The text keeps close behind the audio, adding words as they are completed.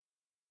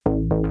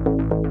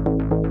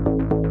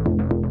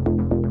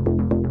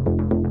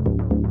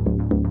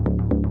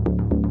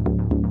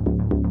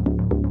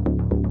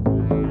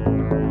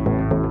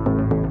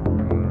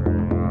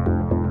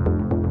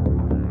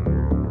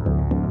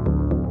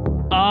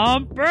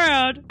I'm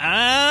Brad.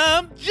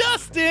 I'm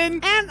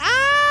Justin. And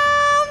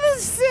I'm the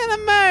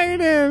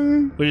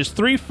Cinemaiden. We're just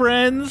three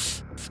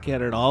friends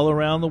scattered all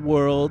around the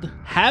world.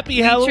 Happy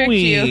tricked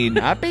Halloween.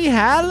 you. Happy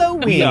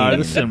Halloween. We are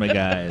the Cinema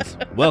Guys.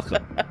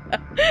 Welcome to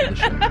the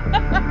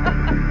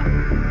show.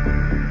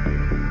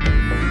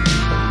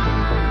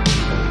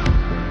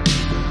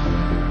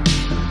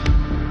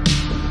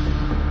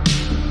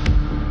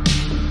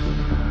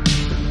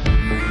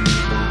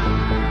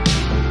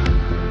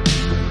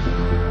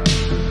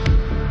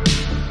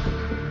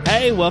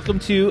 Hey, welcome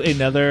to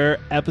another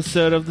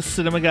episode of the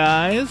Cinema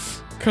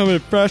Guys. Coming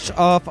fresh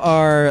off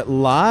our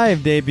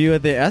live debut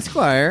at the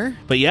Esquire.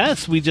 But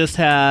yes, we just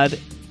had a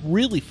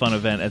really fun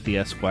event at the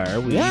Esquire.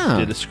 We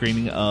did a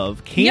screening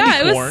of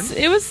Candy Corn.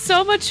 It was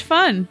so much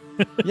fun.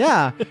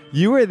 Yeah,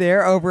 you were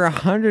there, over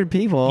 100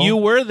 people. You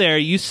were there.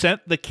 You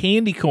sent the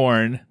candy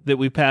corn that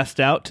we passed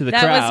out to the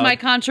crowd. That was my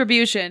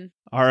contribution.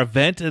 Our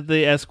event at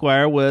the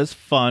Esquire was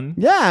fun.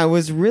 Yeah, it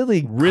was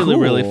really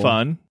Really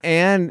fun.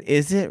 And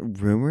is it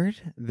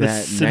rumored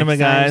that Cinema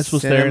Guys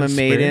was there in Cinema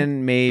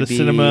Maiden may be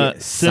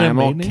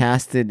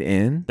simulcasted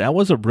in? That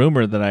was a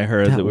rumor that I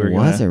heard that we were going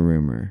to... That was a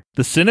rumor.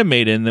 The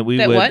Cinemaiden that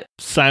we would what?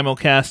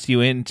 simulcast you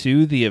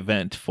into the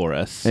event for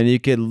us. And you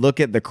could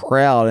look at the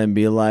crowd and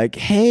be like,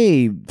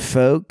 hey,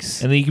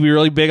 folks. And then you could be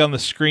really big on the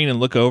screen and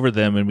look over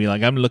them and be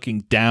like, I'm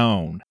looking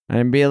down.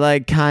 And be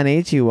like,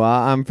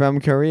 Konnichiwa, I'm from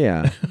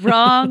Korea.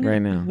 Wrong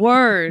right now.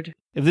 word.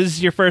 If this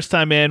is your first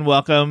time in,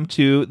 welcome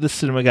to the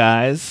Cinema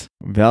Guys.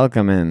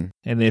 Welcome in.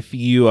 And if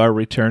you are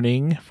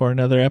returning for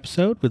another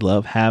episode, we'd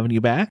love having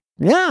you back.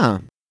 Yeah.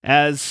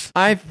 As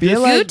I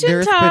feel like Guten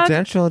there's Tag.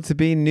 potential to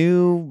be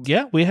new.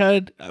 yeah, we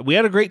had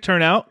a great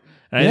turnout.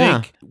 And I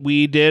think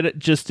we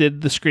just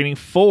did the screening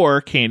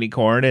for Candy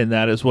Corn, and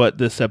that is what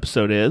this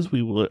episode is.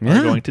 We are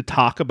going to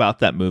talk about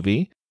that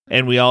movie.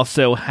 And we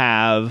also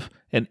have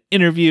an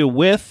interview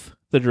with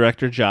the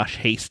director, Josh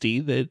Hasty,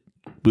 that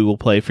we will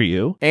play for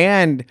you.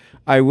 And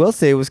I will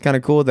say it was kind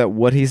of cool that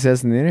what he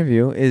says in the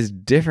interview is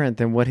different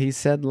than what he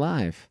said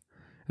live.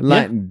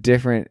 Not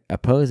different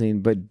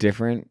opposing, but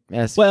different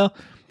as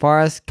far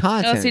as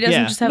content. Oh, so he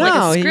doesn't just have like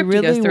a script he really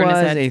he goes through in his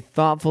was head. a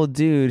thoughtful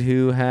dude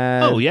who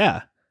had... Oh,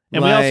 yeah.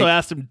 And we also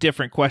asked him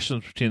different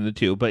questions between the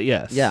two, but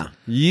yes. Yeah.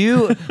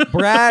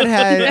 Brad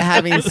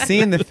having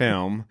seen the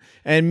film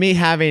and me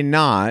having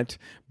not,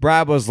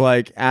 Brad was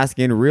like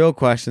asking real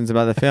questions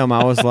about the film.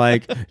 I was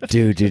like,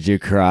 dude, did you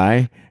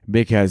cry?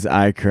 Because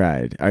I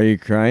cried. Are you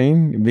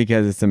crying?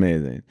 Because it's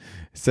amazing.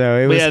 So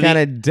it was kind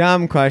of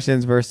dumb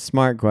questions versus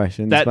smart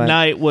questions. That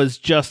night was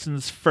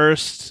Justin's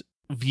first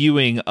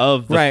viewing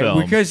of the film.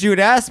 Right, because you had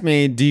asked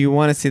me, do you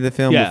want to see the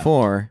film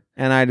before?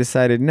 And I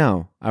decided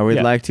no. I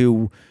would like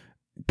to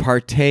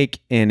partake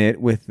in it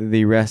with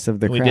the rest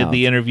of the crowd. We did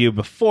the interview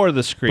before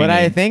the screening. But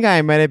I think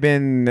I might have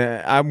been,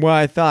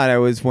 I thought I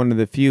was one of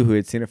the few who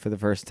had seen it for the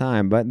first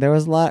time, but there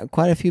was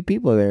quite a few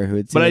people there who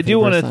had seen it for the first time. But I do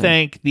want to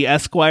thank the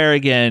Esquire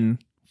again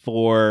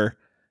for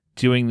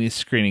doing these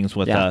screenings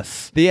with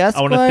us. The Esquire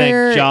I want to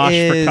thank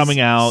Josh for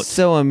coming out.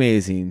 So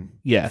amazing.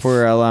 Yes.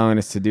 For allowing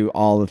us to do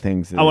all the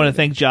things. I want to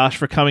thank Josh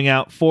for coming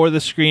out for the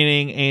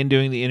screening and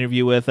doing the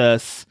interview with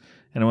us.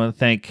 And I want to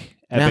thank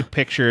Epic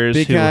Pictures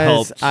who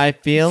helped I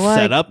feel like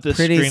set up the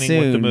pretty screening soon,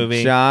 with the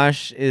movie.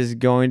 Josh is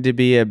going to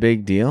be a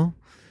big deal,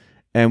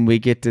 and we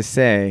get to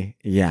say,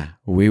 yeah,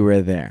 we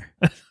were there.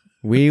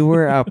 We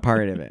were a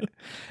part of it.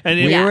 And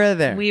we were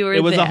there.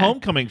 It was a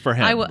homecoming for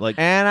him.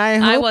 And I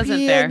hope wasn't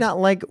he there. had not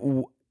like...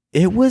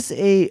 It was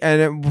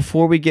and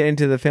before we get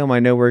into the film,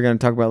 I know we're going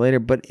to talk about it later,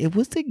 but it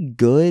was a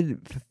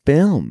good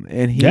film,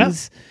 and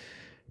he's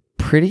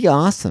pretty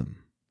awesome.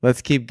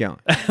 Let's keep going.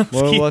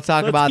 We'll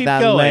talk about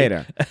that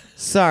later.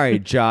 Sorry,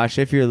 Josh,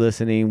 if you're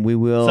listening, we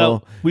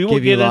will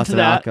give you lots of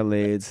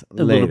accolades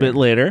a little bit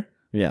later.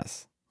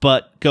 Yes.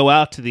 But go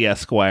out to the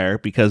Esquire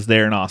because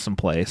they're an awesome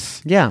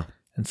place. Yeah.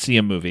 And see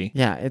a movie.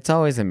 Yeah, it's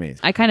always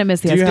amazing. I kind of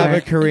miss the Do you Esquire. have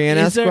a Korean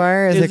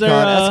Esquire? Is it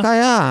called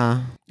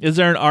Esquire? Is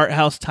there an art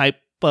house type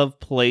of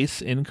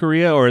place in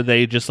Korea, or are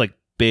they just like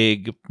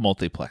big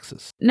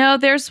multiplexes? No,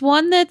 there's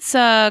one that's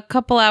a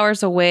couple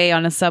hours away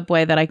on a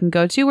subway that I can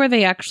go to where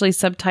they actually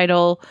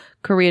subtitle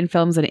Korean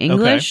films in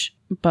English,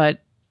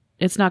 but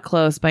it's not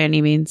close by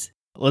any means.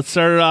 Let's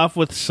start it off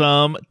with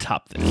some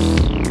Top This.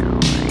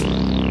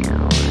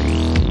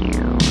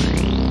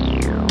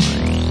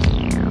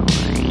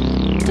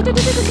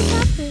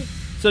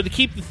 So to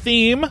keep the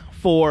theme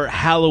for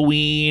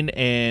Halloween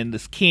and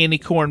this candy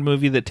corn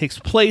movie that takes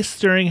place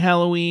during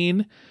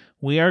Halloween,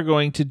 we are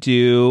going to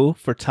do,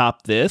 for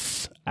Top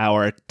This,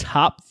 our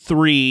top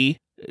 3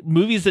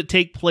 movies that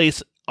take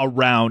place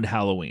around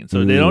Halloween.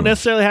 So they don't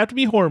necessarily have to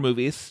be horror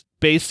movies,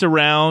 based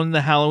around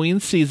the Halloween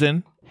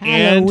season.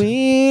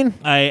 Halloween!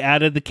 And I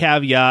added the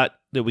caveat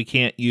that we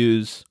can't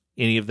use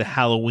any of the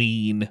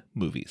Halloween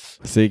movies.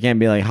 So you can't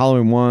be like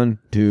Halloween 1,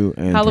 2,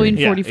 and Halloween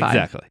 3. 45. Yeah,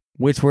 exactly.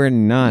 Which were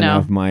none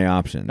of my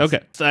options. Okay.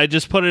 So I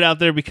just put it out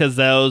there because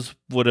those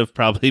would have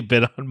probably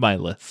been on my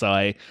list. So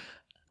I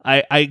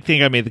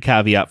think I made the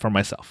caveat for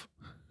myself.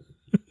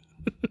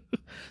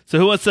 So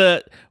who wants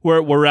to?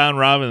 We're round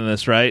robin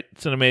this, right,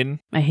 Cinema Maiden?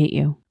 I hate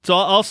you. So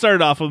I'll start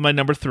it off with my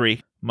number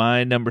 3.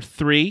 My number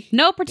 3.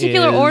 No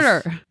particular is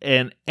order.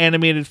 An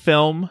animated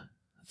film.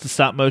 It's a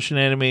stop motion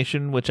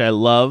animation, which I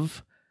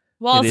love.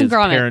 Wallace It and is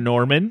Gromit.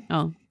 Paranorman.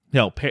 Oh.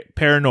 No,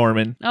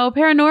 Paranorman. Oh,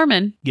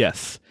 Paranorman.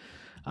 Yes.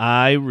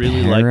 I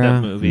really like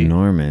that movie.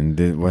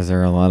 Paranorman. Was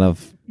there a lot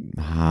of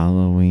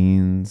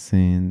Halloween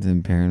scenes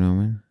in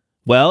Paranorman?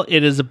 Well,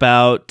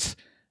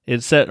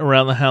 it's set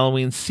around the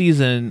Halloween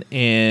season,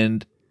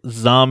 and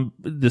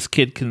this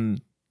kid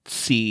can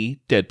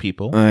see dead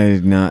people. I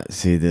did not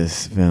see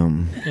this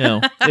film.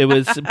 It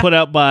was put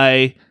out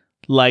by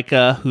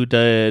Leica, who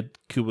did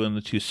Kubo and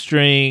the Two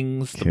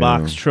Strings, The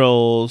Box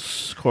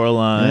Trolls,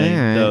 Coraline, All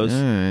right, those.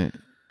 all right.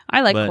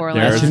 I like But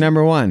Coraline. That's your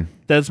number 1.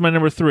 That's my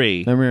number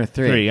 3. Number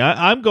 3.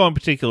 I'm going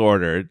particular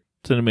order.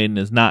 Cinema Maiden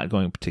is not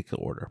going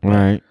particular order. All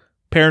right.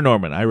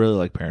 Paranorman. I really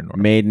like Paranorman.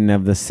 Maiden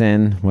of the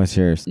Sin. What's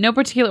yours? No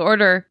particular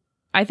order.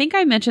 I think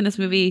I mentioned this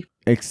movie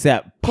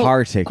Except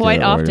particular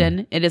quite order.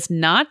 often. It is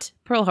not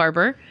Pearl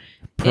Harbor.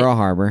 Pearl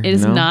Harbor. It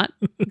is no? not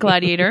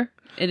Gladiator.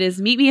 It is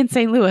Meet Me in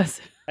St. Louis.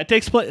 That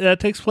takes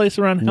place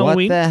around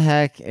Halloween. What the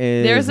heck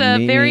is There's a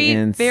Meet very, Me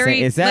in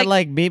very, Is that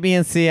like Meet Me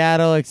in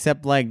Seattle,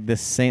 except like the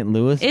St.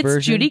 Louis It's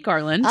version? Judy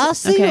Garland. I'll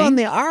see you on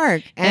the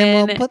ark,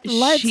 and we'll put the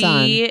lights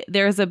on.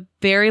 There's a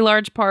very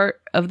large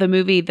part of the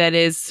movie that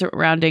is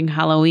surrounding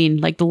Halloween.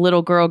 Like the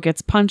little girl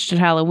gets punched at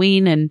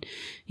Halloween, and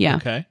yeah.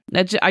 Okay.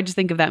 I just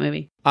think of that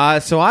movie.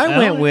 So I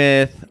went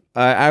with.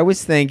 I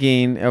was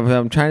thinking of.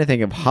 I'm trying to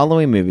think of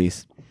Halloween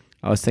movies.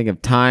 I was thinking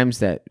of times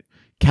that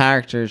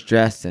characters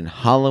dressed in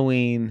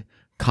Halloween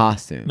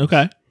costumes.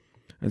 Okay.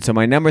 And so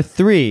my number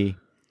 3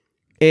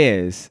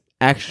 is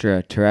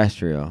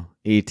Extraterrestrial,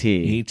 E.T.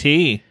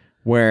 E.T.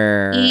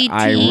 Where E.T.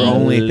 I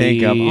only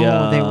think of, they were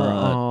Elliot.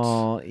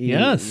 all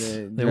Yes,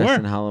 they dressed were.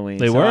 in Halloween.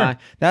 They So were.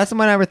 that's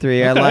my number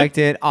 3. I Okay. liked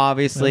it.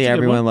 Obviously, That's a good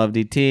everyone one. loved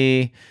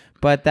E.T.,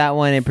 but that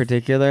one in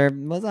particular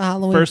was a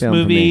Halloween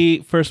film for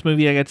me. First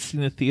movie I got to see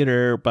in the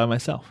theater by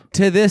myself.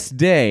 To this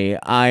day,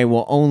 I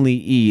will only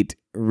eat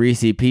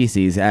Reese's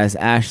Pieces, as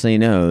Ashley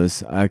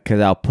knows, because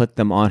I'll put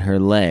them on her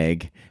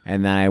leg,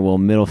 and then I will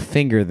middle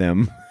finger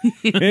them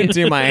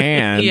into my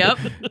hand Yep.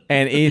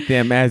 and eat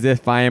them as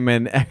if I am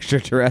an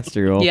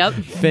extraterrestrial Yep.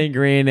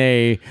 fingering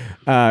a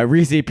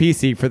Reese's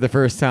Piece for the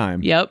first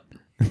time. Yep.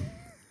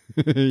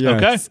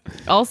 Yes. Okay.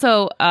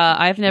 Also,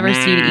 I've never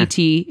seen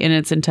E.T. in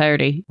its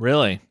entirety.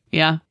 Really?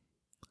 Yeah.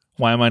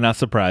 Why am I not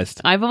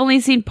surprised? I've only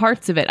seen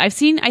parts of it. I've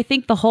seen, I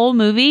think, the whole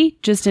movie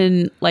just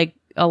in like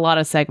a lot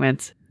of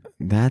segments.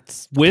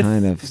 That's With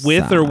kind of or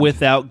sad.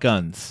 without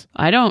guns?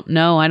 I don't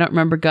know. I don't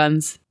remember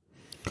guns.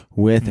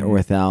 With or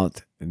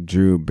without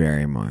Drew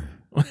Barrymore.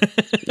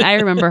 I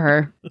remember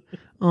her.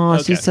 Oh,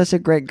 Okay. she's such a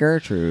great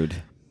Gertrude.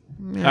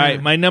 All right,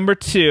 my number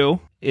 2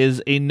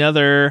 is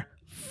another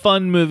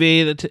fun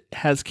movie that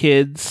has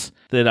kids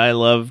that I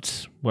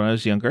loved when I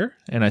was younger,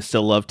 and I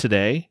still love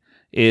today,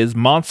 is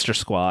Monster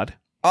Squad.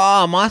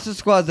 Oh, Monster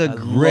Squad's a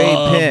great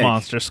Love pick.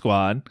 Monster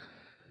Squad.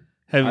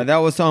 That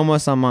was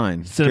almost on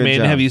mine. Cinema Good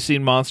Maiden, job. have you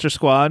seen Monster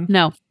Squad?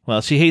 No.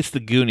 Well, she hates the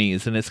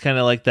Goonies, and it's kind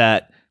of like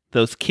that.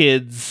 Those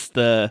kids,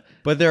 But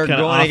they're kinda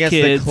going off against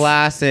kids. the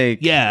classic.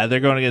 yeah, they're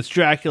going against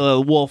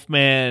Dracula,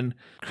 Wolfman,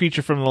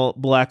 Creature from the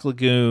Black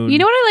Lagoon. You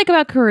know what I like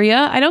about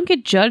Korea? I don't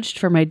get judged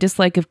for my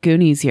dislike of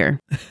Goonies here.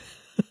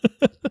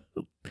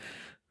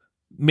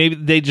 Maybe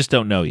they just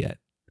don't know yet.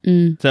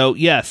 Mm. So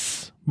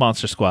yes,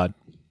 Monster Squad.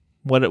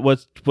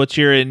 What's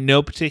your, in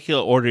no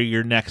particular order,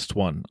 your next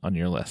one on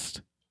your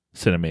list?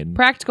 Cinema Maiden.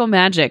 Practical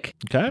Magic.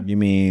 Okay. You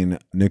mean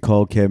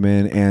Nicole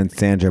Kidman and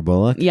Sandra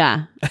Bullock?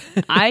 Yeah.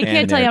 I can't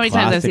And tell you a how many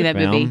times I've seen that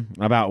classic movie. film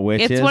about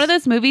witches. It's one of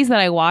those movies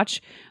that I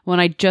watch when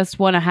I just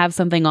want to have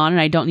something on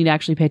and I don't need to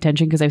actually pay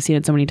attention because I've seen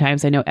it so many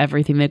times. I know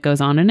everything that goes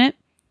on in it.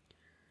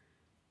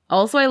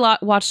 Also, I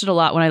watched it a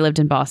lot when I lived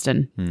in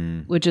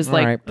Boston, which is All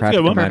like right, a good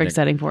Practical one. perfect Magic.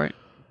 setting for it.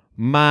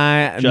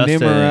 My Justin.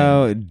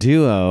 numero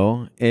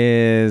duo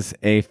is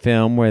a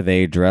film where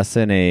they dress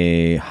in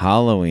a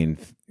Halloween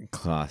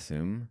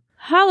costume.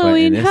 Halloween, but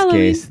in this Halloween.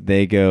 case,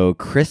 they go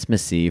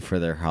Christmassy for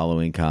their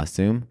Halloween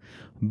costume.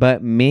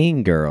 But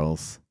Mean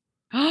Girls.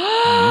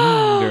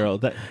 Girl,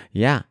 that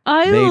Yeah.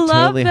 I they love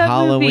totally that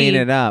Halloween movie.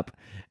 it up.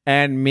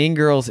 And Mean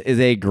Girls is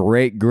a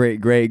great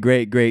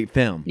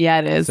film. Yeah,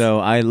 it is. So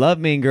I love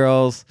Mean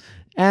Girls,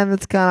 and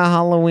it's kind of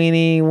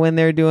Halloweeny when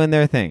they're doing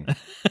their thing.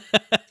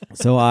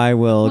 So I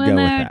will when go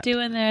with they're that.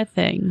 doing their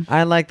thing.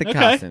 I like the okay.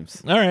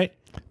 costumes. All right.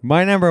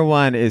 My number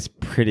 1 is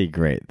pretty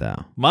great,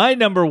 though. My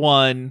number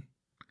 1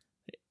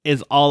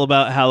 is all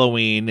about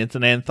Halloween. It's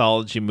an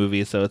anthology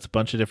movie, so it's a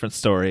bunch of different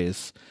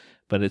stories,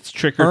 but it's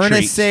Trick or Treat.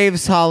 Ernest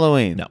Saves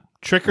Halloween. No,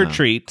 Trick or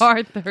Treat.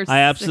 Arthur. I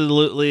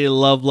absolutely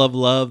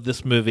love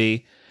this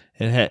movie.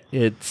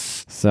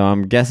 It's So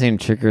I'm guessing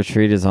Trick or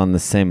Treat is on the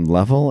same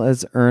level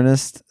as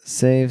Ernest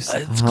Saves.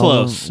 it's Halloween.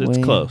 close. It's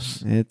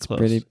close. It's Close.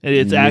 pretty.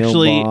 It's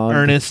actually Neil-Bog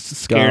Ernest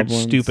Scared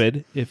Goblins.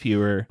 Stupid. If you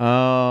were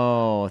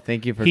Oh,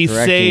 thank you for He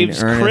correcting.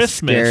 saves Ernest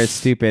Christmas. Scared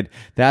Stupid.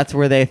 That's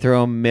where they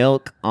throw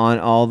milk on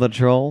all the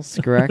trolls,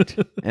 correct?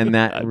 And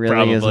that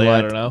really is Probably,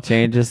 I don't know. what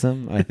changes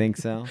them. I think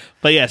so.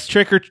 But yes,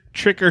 Trick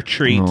or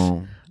Treat.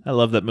 Oh, I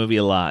love that movie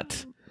a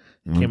lot.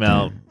 Came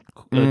out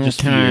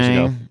just a few okay. years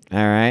ago.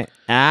 All right,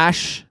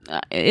 Ash,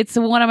 It's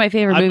one of my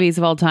favorite movies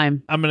of all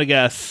time. I'm gonna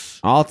guess.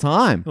 all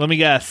time. Let me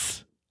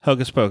guess.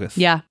 Hocus Pocus.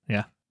 Yeah.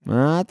 Yeah.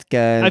 Well, that's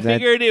good. I That's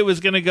figured it was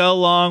gonna go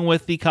along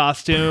with the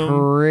costume.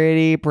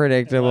 pretty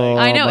predictable.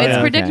 I know, but it's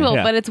okay. predictable,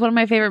 Yeah. but it's one of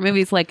my favorite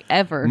movies, like,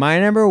 ever. My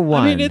number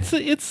one. I mean,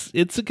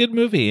 it's a good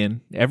movie,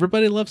 and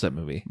everybody loves that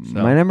movie.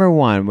 So. My number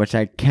one, which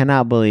I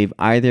cannot believe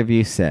either of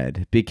you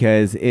said,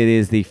 because it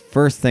is the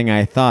first thing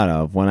I thought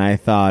of when I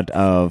thought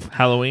of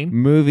Halloween.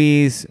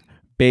 movies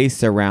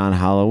based around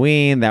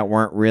Halloween that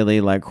weren't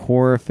really like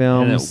horror And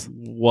films. it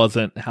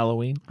wasn't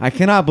Halloween I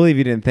cannot believe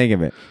you didn't think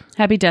of it.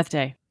 Happy Death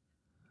Day.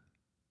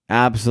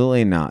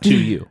 Absolutely not. to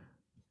you.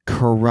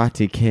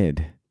 Karate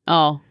Kid.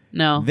 Oh,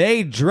 no.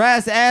 They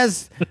dress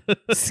as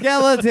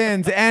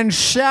skeletons and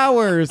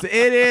showers.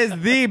 It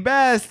is the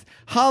best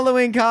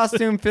Halloween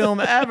costume film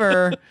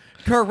ever.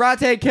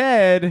 Karate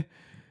Kid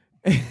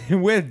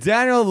with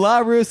Daniel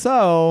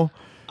LaRusso,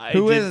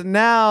 who is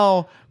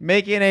now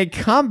making a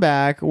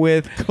comeback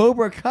with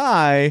Cobra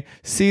Kai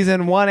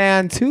season 1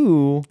 and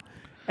 2,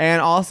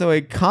 and also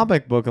a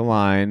comic book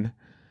line.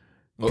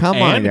 Come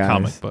on, and guys. a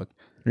comic book.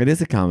 It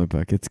is a comic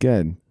book. It's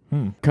good.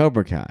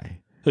 Cobra Kai.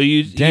 Who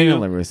you Daniel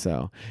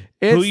LaRusso.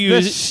 It's you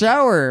the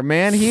shower,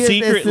 man. He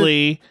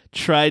secretly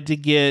tried to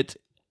get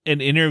an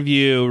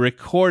interview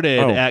recorded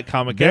at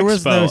Comic There Expo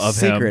was no of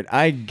secret. him.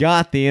 I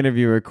got the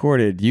interview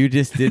recorded. You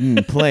just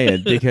didn't play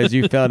it because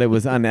you felt it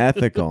was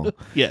unethical.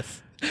 Yes.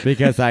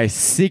 Because I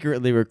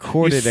secretly You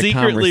recorded a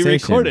secretly conversation.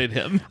 recorded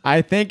him.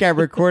 I think I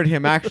recorded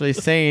him actually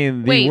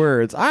saying the Wait.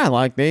 words, I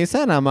like these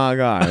cinema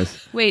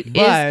guys. Wait,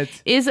 But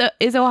is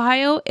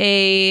Ohio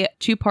a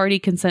two-party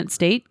consent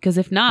state? Because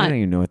if I not, don't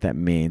even know what that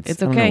means.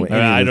 It's I don't know okay. what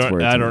any of those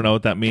words I don't mean. know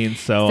what that means.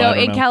 So so I don't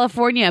in know.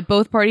 California,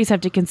 both parties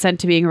have to consent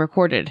to being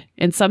recorded.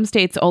 In some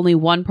states, only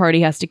one party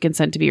has to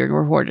consent to being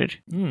recorded.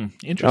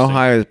 Interesting.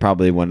 Ohio is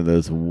probably one of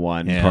those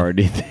one Yeah.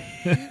 party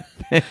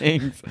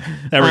things.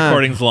 That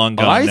recording's long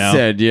gone I now.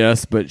 said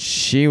yes, but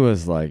she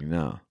was like,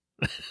 no.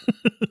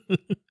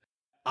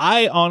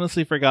 I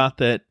honestly forgot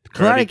that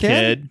Karate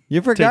Kid.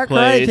 You forgot took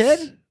Karate place-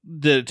 Kid?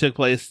 That it took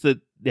place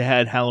that it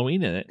had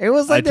Halloween in it. It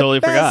was like I totally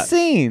the best forgot.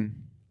 scene.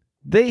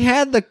 They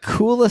had the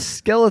coolest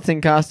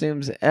skeleton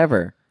costumes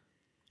ever.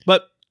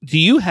 But do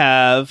you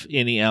have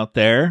any out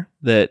there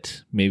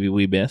that maybe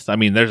we missed? I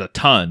mean, there's a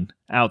ton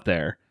out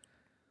there.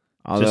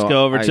 Although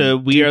go over I to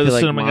do feel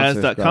like wearethecinemaguys.com.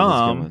 Monster Squad is a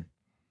good one.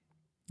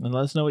 And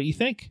let us know what you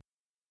think.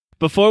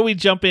 Before we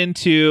jump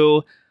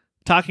into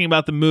talking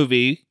about the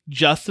movie,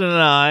 Justin and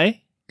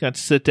I got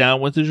to sit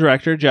down with the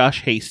director,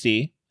 Josh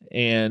Hasty,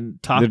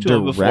 and talk The to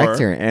him before.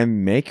 director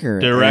and maker,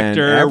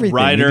 Director, and everything. He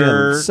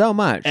writer, did so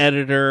much.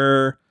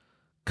 Editor,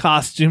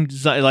 costume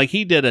design. Like,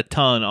 he did a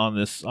ton on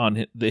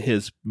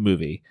his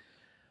movie.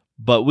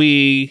 But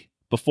we,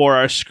 before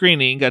our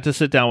screening, got to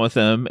sit down with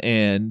him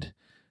and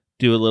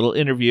do a little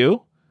interview.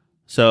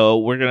 So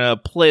we're going to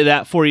play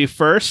that for you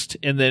first.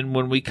 And then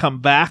when we come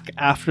back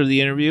after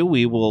the interview,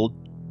 we will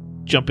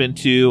jump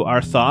into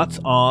our thoughts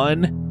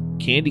on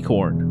Candy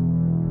Corn.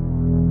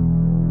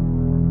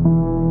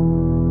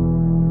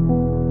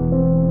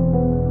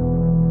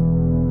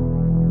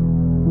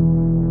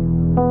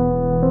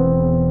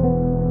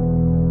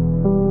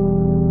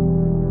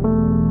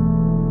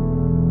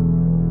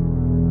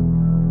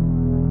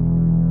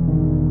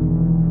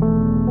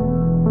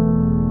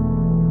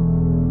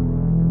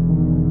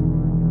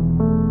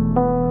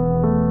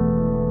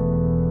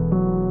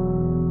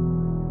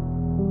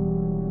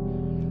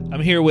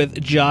 I'm here with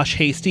Josh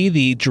Hasty,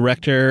 the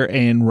director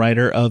and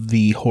writer of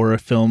the horror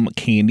film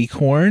Candy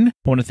Corn.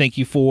 I want to thank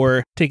you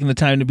for taking the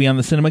time to be on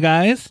the Cinema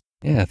Guys.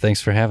 Yeah,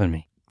 thanks for having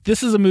me.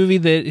 This is a movie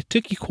that it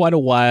took you quite a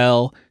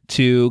while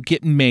to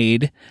get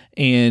made,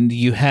 and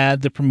you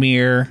had the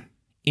premiere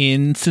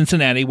in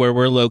Cincinnati, where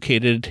we're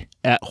located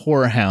at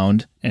Horror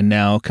Hound, and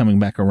now coming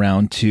back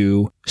around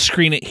to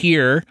screen it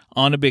here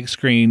on a big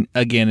screen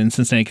again in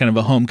Cincinnati, kind of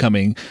a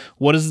homecoming.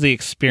 What is the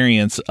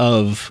experience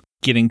of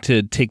getting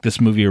to take this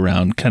movie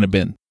around kind of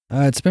been?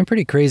 It's been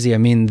pretty crazy. I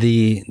mean,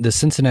 the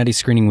Cincinnati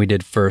screening we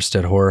did first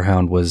at Horror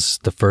Hound was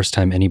the first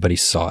time anybody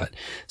saw it.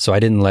 So I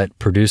didn't let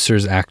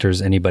producers,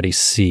 actors, anybody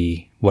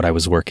see what I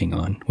was working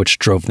on, which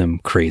drove them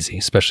crazy,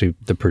 especially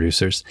the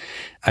producers.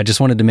 I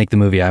just wanted to make the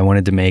movie I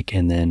wanted to make,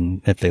 and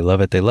then if they love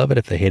it, they love it.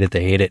 If they hate it,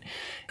 they hate it.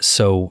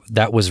 So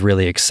that was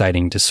really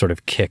exciting to sort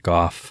of kick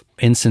off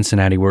in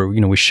Cincinnati, where,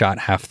 we shot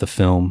half the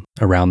film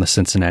around the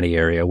Cincinnati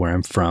area where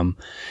I'm from.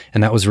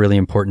 And that was really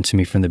important to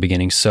me from the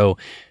beginning. So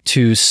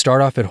to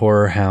start off at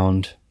Horror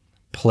Hound,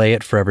 play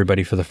it for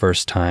everybody for the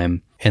first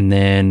time, And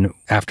then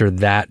after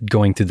that,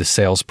 going through the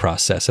sales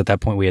process, at that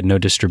point, we had no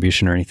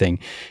distribution or anything.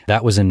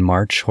 That was in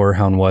March, Horror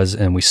Hound was,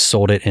 and we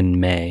sold it in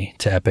May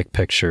to Epic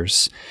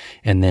Pictures.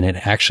 And then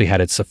it actually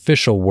had its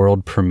official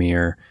world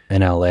premiere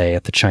in LA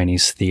at the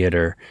Chinese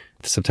Theater,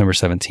 September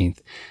 17th.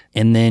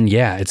 And then,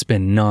 yeah, it's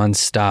been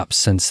nonstop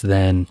since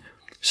then,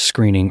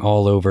 screening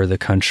all over the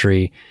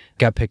country.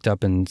 Got picked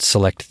up in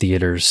select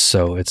theaters,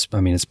 so it's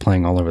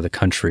playing all over the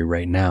country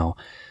right now.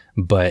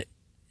 But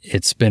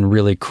it's been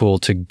really cool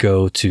to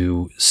go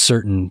to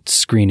certain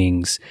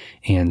screenings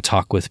and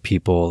talk with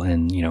people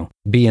and,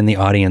 be in the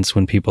audience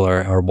when people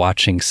are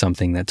watching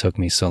something that took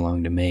me so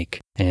long to make.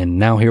 And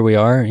now here we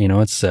are,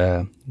 it's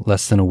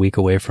less than a week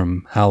away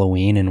from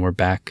Halloween, and we're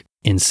back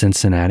in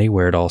Cincinnati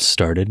where it all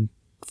started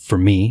for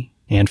me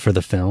and for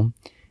the film.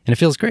 And it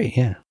feels great,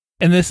 yeah.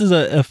 And this is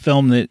a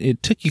film that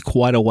it took you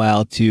quite a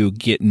while to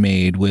get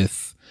made,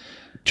 with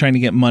trying to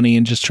get money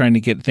and just trying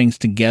to get things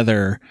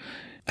together.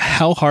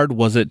 How hard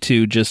was it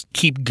to just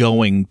keep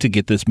going to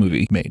get this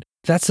movie made?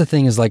 That's the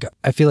thing, is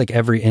I feel like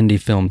every indie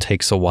film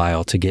takes a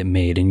while to get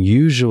made. And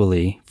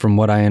usually, from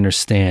what I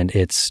understand,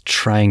 it's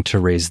trying to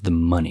raise the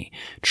money,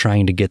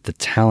 trying to get the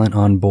talent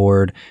on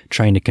board,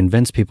 trying to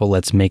convince people,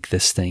 let's make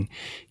this thing.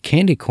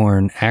 Candy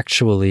Corn,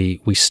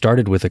 actually, we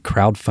started with a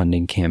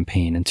crowdfunding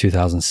campaign in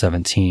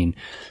 2017,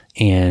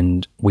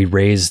 and we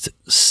raised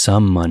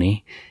some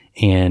money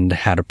and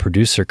had a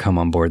producer come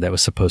on board that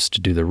was supposed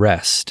to do the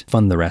rest,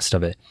 fund the rest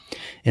of it.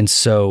 And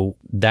so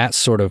that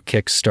sort of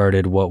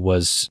kickstarted what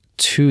was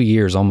 2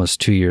 years,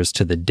 almost 2 years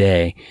to the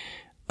day,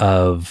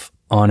 of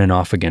on and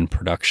off again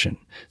production.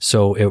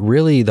 So it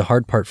really, the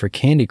hard part for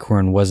Candy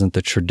Corn wasn't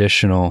the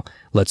traditional,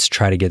 let's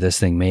try to get this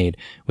thing made.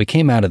 We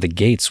came out of the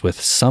gates with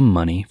some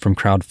money from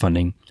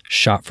crowdfunding,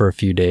 shot for a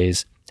few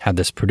days, had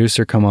this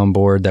producer come on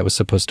board that was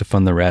supposed to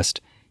fund the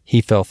rest. He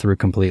fell through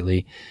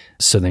completely.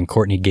 So then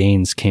Courtney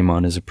Gaines came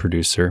on as a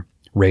producer,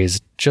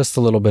 raised just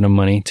a little bit of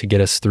money to get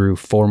us through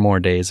 4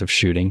 more days of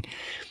shooting.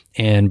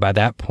 And by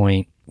that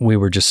point, we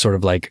were just sort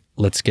of like,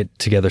 let's get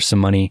together some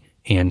money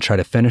and try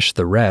to finish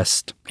the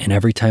rest. And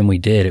every time we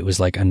did, it was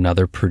like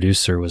another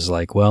producer was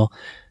like, well,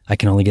 I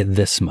can only get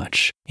this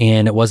much.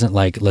 And it wasn't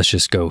like, let's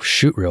just go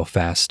shoot real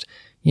fast.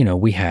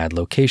 We had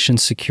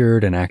locations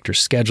secured and actor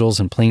schedules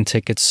and plane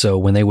tickets. So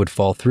when they would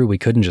fall through, we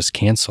couldn't just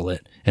cancel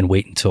it and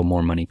wait until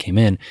more money came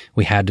in.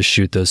 We had to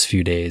shoot those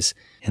few days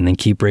and then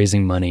keep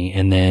raising money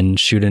and then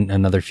shoot in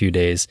another few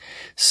days.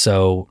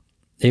 So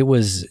it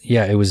was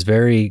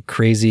very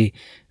crazy,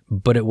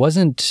 but it was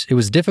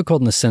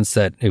difficult in the sense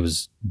that it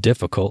was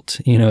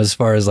difficult, as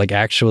far as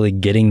actually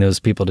getting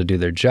those people to do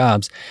their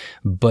jobs.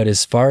 But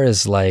as far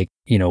as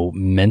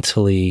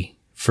mentally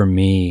for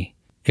me,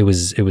 it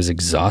was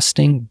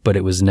exhausting, but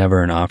it was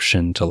never an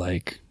option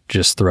to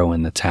just throw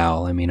in the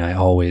towel. I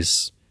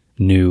always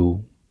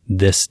knew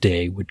this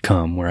day would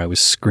come where I was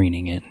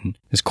screening it. And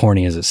as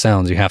corny as it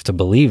sounds, you have to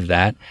believe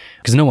that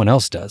because no one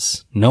else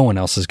does. No one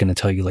else is going to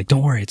tell you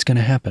don't worry, it's going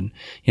to happen.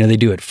 They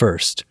do it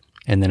first.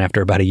 And then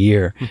after about a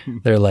year,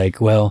 they're like,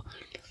 well,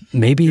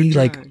 maybe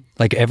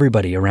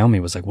everybody around me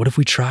was like, what if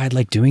we tried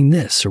doing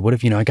this? Or what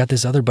if, I got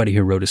this other buddy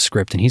who wrote a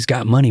script and he's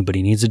got money, but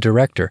he needs a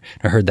director.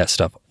 I heard that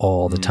stuff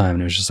all the time.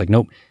 And it was just like,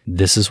 nope,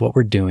 this is what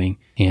we're doing.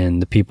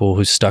 And the people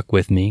who stuck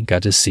with me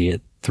got to see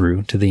it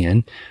through to the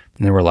end.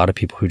 And there were a lot of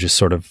people who just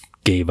sort of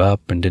gave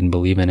up and didn't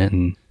believe in it.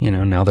 And,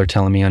 now they're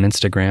telling me on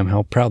Instagram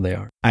how proud they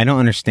are. I don't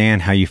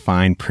understand how you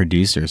find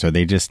producers. Are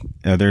there just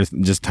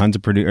tons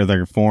of producers? Are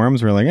there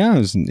forums where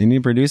there's any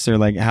producer?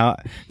 How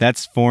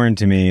that's foreign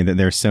to me that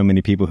there's so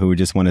many people who would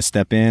just want to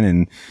step in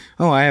and,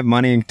 I have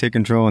money and take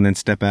control and then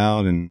step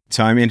out. And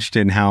so I'm interested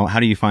in how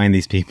do you find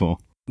these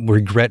people?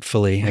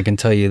 Regretfully, I can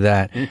tell you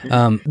that.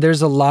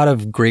 There's a lot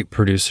of great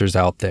producers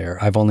out there.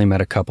 I've only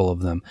met a couple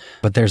of them,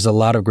 but there's a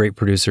lot of great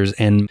producers,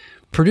 and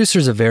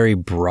producer's a very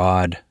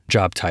broad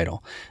job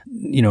title.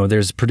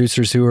 There's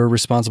producers who are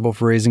responsible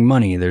for raising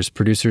money. There's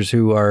producers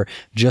who are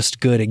just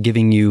good at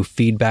giving you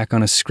feedback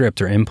on a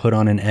script or input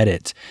on an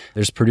edit.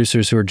 There's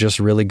producers who are just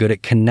really good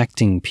at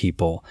connecting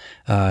people,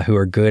 who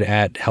are good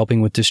at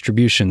helping with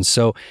distribution.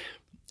 So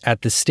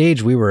at the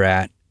stage we were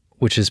at,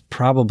 which is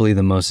probably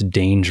the most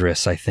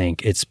dangerous, I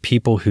think, it's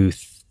people who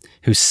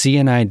see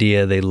an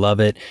idea, they love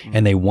it,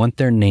 and they want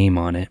their name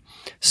on it.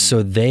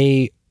 So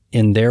they,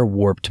 in their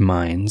warped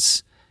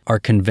minds, are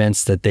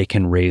convinced that they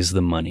can raise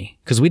the money.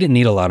 Because we didn't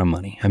need a lot of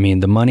money.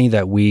 The money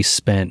that we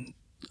spent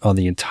on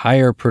the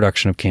entire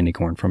production of Candy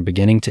Corn from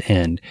beginning to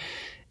end,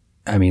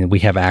 we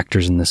have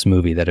actors in this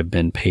movie that have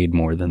been paid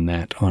more than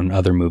that on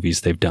other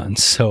movies they've done.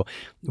 So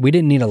we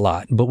didn't need a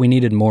lot, but we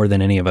needed more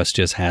than any of us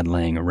just had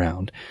laying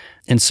around.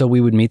 And so we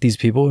would meet these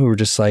people who were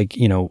just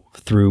through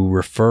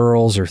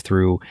referrals or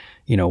through,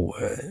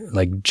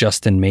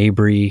 Justin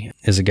Mabry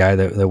is a guy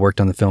that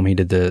worked on the film. He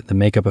did the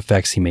makeup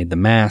effects. He made the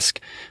mask,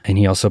 and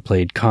he also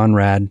played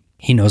Conrad.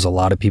 He knows a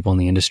lot of people in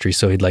the industry.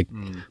 So he'd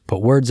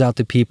put words out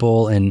to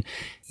people, and,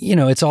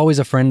 it's always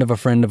a friend of a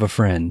friend of a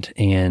friend.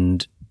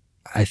 And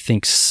I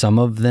think some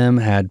of them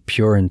had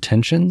pure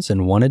intentions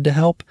and wanted to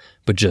help,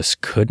 but just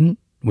couldn't,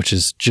 which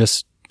is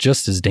just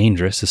just as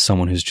dangerous as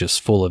someone who's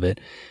just full of it,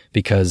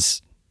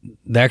 because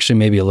they actually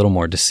may be a little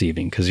more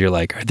deceiving, because you're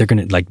like, they're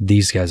going to, like,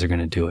 these guys are going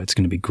to do it. It's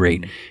going to be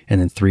great.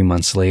 And then 3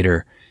 months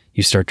later,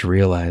 you start to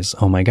realize,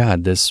 oh my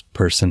God, this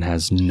person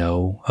has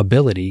no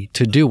ability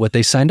to do what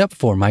they signed up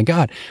for. My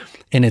God.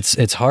 And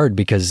it's hard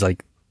because,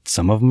 like,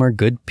 some of them are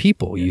good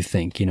people, you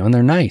think, and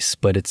they're nice,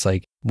 but it's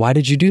like, why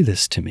did you do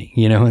this to me?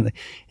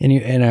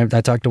 And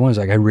I talked to one who's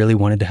like, I really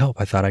wanted to help.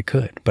 I thought I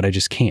could, but I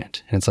just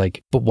can't. And it's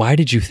like, but why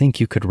did you think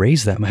you could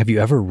raise that? Have you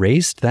ever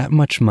raised that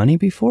much money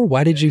before?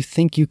 Why did you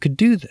think you could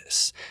do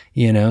this?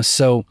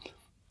 So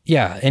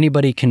yeah,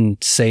 anybody can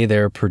say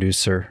they're a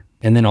producer.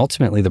 And then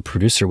ultimately the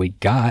producer we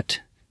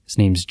got, his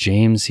name's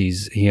James.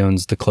 He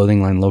owns the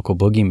clothing line Local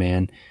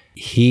Boogeyman.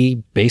 He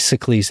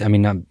basically,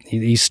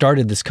 he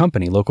started this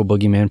company, Local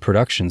Boogeyman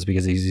Productions,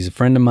 because he's a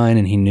friend of mine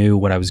and he knew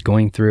what I was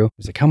going through.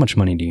 He's like, how much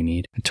money do you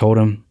need? I told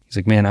him. He's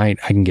like, man, I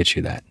can get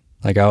you that.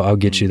 Like, I'll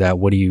get you that.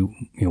 What do you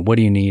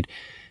need?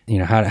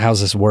 How's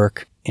this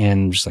work?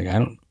 And I'm just like, I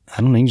don't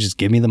know. You just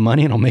give me the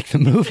money and I'll make the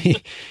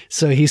movie.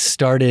 So he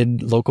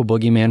started Local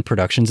Boogeyman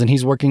Productions and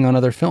he's working on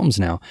other films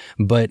now.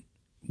 But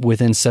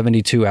within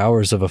 72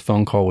 hours of a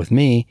phone call with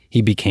me,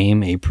 he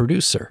became a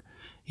producer.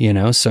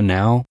 So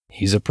now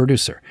he's a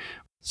producer.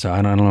 So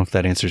I don't know if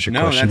that answers your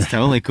question. No, that's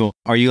totally cool.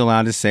 Are you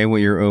allowed to say what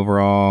your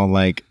overall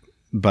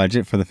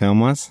budget for the film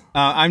was?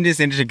 I'm just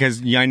interested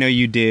because I know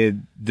you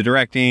did the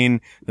directing,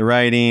 the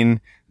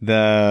writing,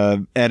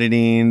 the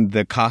editing,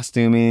 the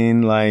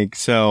costuming.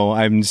 So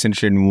I'm just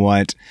interested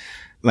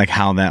in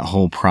how that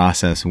whole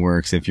process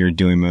works if you're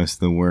doing most of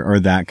the work or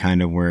that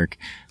kind of work.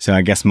 So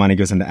I guess money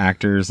goes into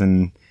actors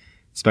and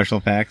special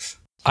effects.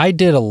 I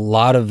did a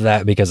lot of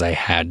that because I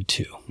had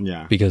to.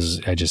 Yeah. Because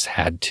I just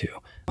had to.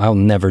 I'll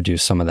never do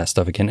some of that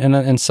stuff again.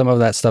 And some of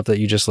that stuff that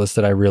you just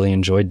listed, I really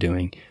enjoyed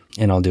doing.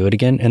 And I'll do it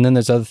again. And then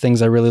there's other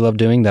things I really love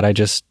doing that I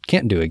just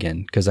can't do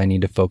again because I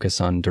need to focus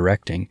on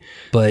directing.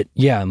 But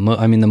yeah,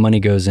 the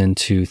money goes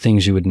into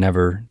things you'll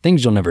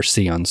never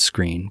see on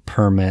screen.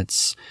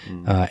 Permits,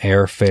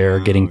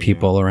 airfare, getting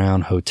people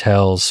around,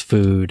 hotels,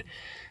 food.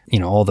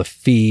 All the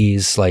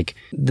fees, like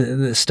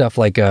the stuff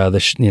like, all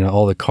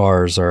the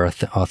cars are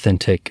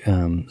authentic,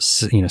 50s,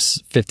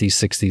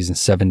 60s and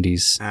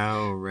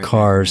 70s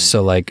cars. Right.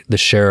 So like the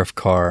sheriff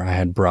car I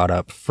had brought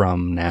up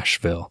from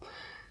Nashville.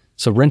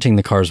 So renting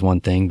the car is one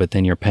thing, but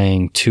then you're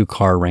paying 2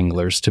 car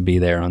wranglers to be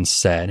there on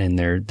set and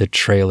the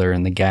trailer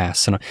and the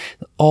gas and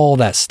all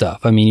that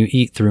stuff. You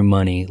eat through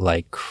money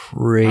like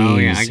crazy. Oh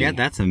yeah, I get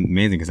that's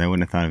amazing because I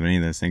wouldn't have thought of any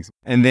of those things.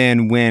 And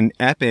then when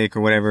Epic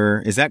or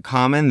whatever, is that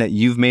common that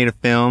you've made a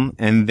film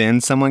and then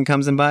someone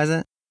comes and buys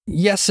it?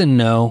 Yes and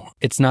no.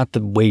 It's not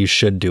the way you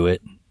should do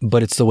it,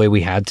 but it's the way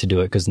we had to do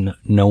it because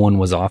no one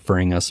was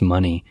offering us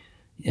money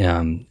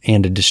and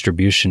a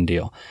distribution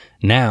deal.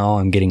 Now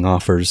I'm getting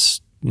offers.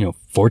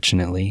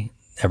 Fortunately,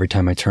 every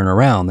time I turn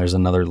around, there's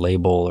another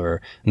label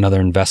or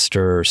another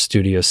investor or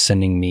studio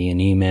sending me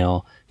an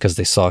email because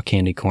they saw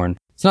Candy Corn.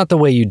 It's not the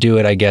way you do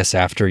it, I guess,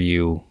 after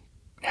you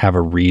have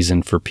a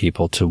reason for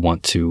people to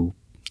want to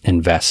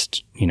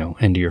invest,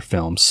 into your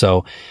film.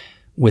 So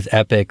with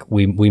Epic,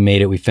 we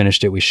made it, we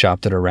finished it, we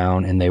shopped it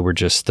around, and they were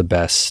just the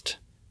best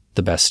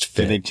fit.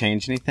 Did they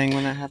change anything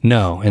when that happened?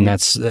 No, and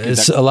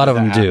a lot of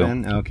them do.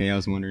 Okay, I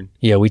was wondering.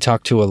 Yeah, we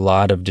talked to a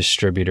lot of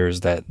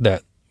distributors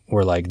that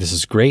were like, this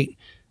is great.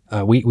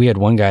 We had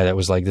one guy that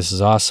was like, this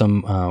is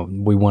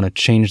awesome. We want to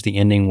change the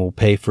ending. We'll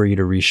pay for you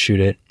to reshoot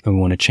it. And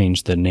we want to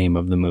change the name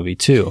of the movie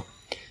too.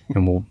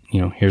 And we'll,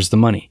 here's the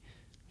money.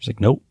 I was like,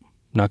 nope,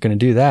 not going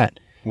to do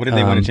that. What did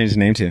they want to change the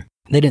name to?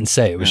 They didn't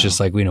say. It was just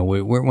like,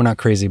 we're not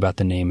crazy about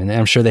the name. And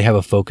I'm sure they have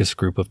a focus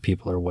group of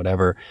people or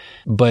whatever.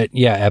 But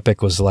yeah,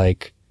 Epic was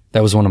like,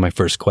 that was one of my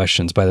first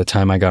questions. By the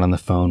time I got on the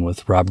phone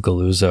with Rob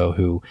Galuzzo,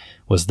 who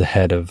was the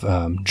head of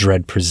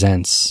Dread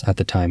Presents at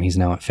the time, he's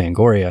now at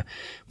Fangoria,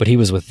 but he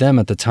was with them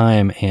at the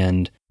time,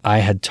 and I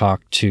had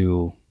talked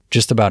to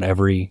just about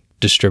every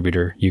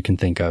distributor you can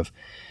think of.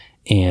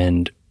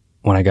 And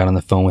when I got on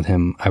the phone with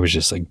him, I was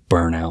just like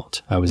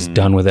burnout. I was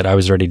done with it. I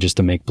was ready just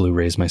to make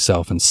Blu-rays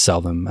myself and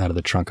sell them out of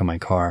the trunk of my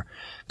car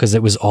because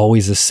it was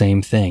always the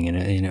same thing.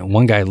 And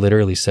one guy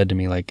literally said to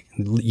me, like,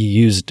 you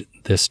used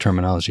this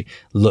terminology,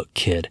 look,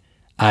 kid,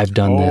 I've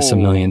done this a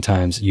million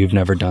times. You've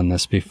never done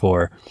this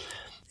before.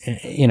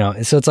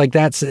 So it's like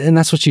that's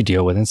what you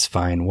deal with. It's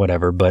fine,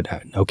 whatever. But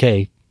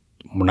okay,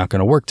 we're not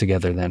going to work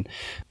together then.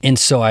 And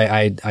so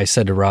I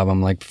said to Rob,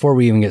 I'm like, before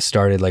we even get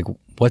started, like,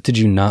 what did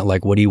you not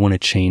like? What do you want to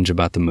change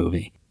about the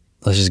movie?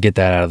 Let's just get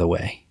that out of the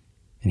way.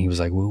 And he was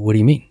like, what do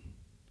you mean?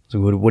 So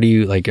what do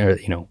you like?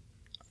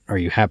 Are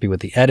you happy with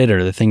the edit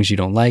or the things you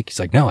don't like? He's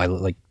like, no, I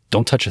like,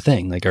 don't touch a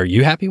thing. Like, are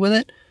you happy with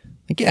it?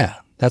 Like, yeah,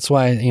 that's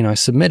why, I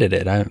submitted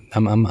it.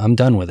 I'm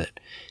done with it.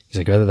 He's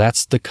like,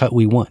 that's the cut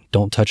we want.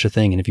 Don't touch a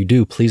thing. And if you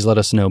do, please let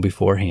us know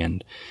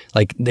beforehand.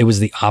 Like, it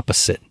was the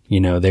opposite.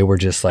 They were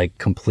just like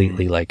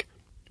completely like,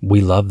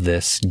 we love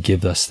this.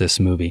 Give us this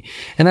movie.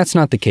 And that's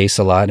not the case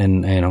a lot.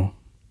 And,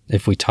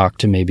 if we talk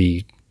to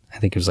maybe, I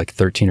think it was like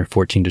 13 or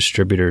 14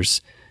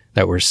 distributors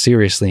that were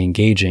seriously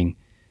engaging,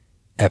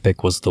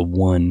 Epic was the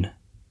one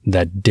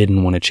that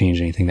didn't want to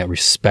change anything, that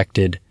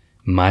respected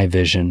my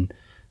vision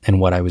and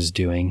what I was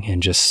doing,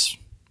 and just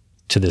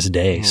to this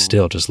day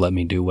still just let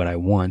me do what I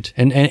want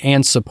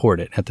and support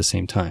it at the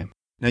same time.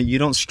 Now, you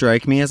don't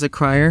strike me as a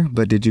crier,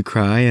 but did you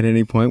cry at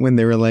any point when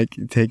they were like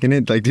taking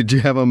it? Like, did you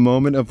have a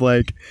moment of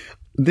like,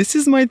 this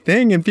is my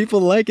thing and people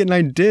like it and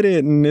I did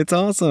it and it's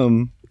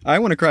awesome? I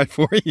want to cry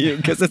for you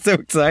because it's so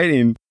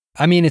exciting.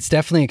 I mean, it's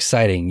definitely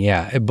exciting.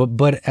 Yeah.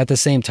 But at the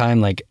same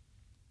time, like,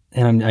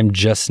 and I'm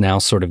just now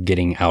sort of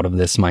getting out of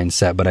this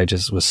mindset, but I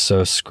just was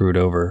so screwed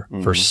over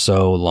for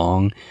so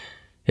long.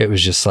 It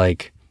was just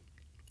like,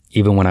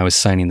 even when I was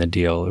signing the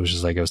deal, it was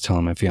just like I was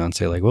telling my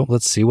fiance, like, well,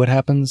 let's see what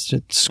happens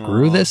to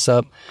screw this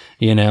up,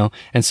 you know?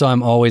 And so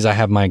I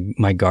have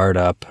my guard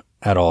up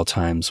at all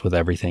times with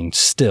everything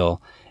still.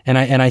 And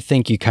I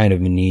think you kind of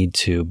need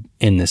to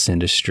in this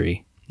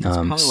industry. That's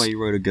probably why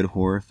you wrote a good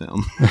horror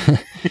film.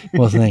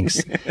 Well,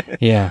 thanks.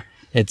 Yeah.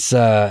 It's,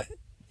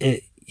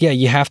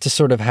 you have to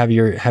sort of have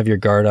your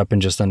guard up and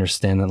just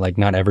understand that like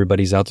not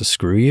everybody's out to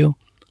screw you,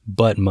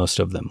 but most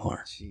of them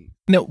are.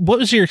 Now, what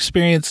was your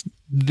experience?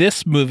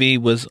 This movie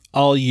was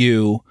all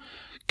you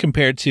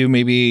compared to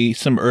maybe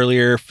some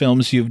earlier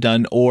films you've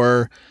done,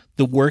 or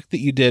the work that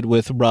you did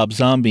with Rob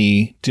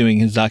Zombie doing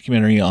his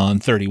documentary on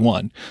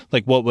 31.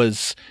 Like, what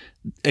was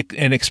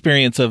an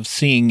experience of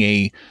seeing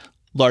a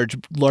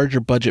larger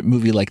budget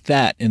movie like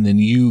that, and then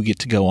you get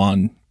to go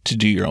on to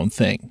do your own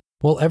thing?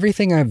 Well,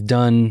 everything I've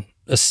done,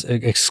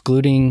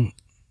 excluding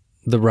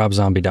the Rob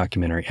Zombie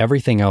documentary,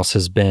 everything else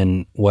has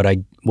been what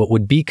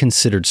would be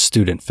considered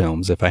student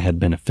films if I had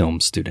been a film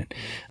student.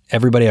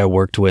 Everybody I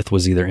worked with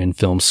was either in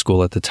film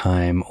school at the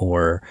time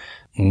or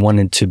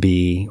wanted to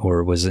be,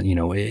 or was,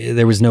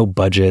 there was no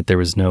budget, there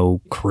was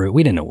no crew.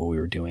 We didn't know what we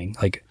were doing.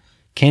 Like,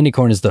 Candy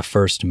Corn is the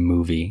first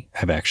movie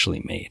I've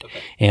actually made.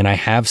 Okay. And I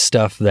have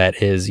stuff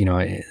that is,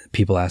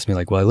 people ask me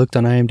like, well, I looked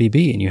on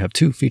IMDb and you have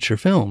 2 feature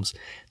films.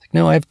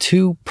 No, I have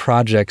 2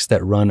 projects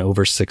that run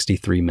over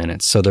 63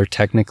 minutes, so they're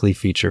technically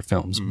feature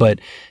films. But,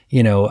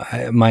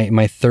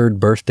 my third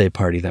birthday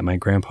party that my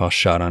grandpa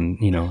shot on,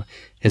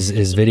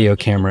 his video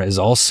camera is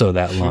also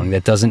that long.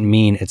 That doesn't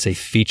mean it's a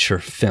feature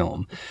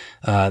film.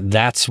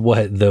 That's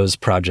what those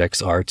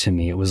projects are to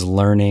me. It was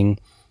learning.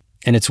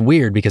 And it's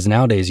weird because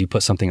nowadays you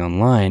put something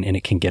online and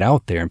it can get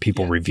out there and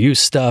people review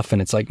stuff.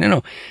 And it's like,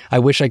 no, I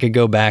wish I could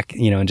go back,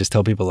 and just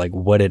tell people like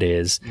what it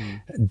is.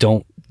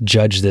 Don't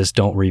judge this.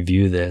 Don't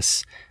review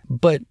this.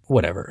 But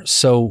whatever.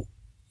 So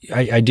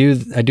I do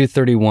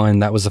 31.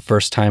 That was the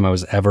first time I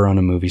was ever on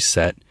a movie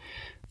set.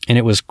 And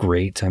it was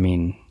great. I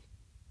mean,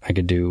 I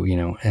could do,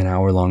 an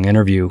hour-long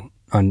interview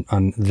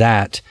on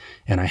that.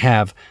 And I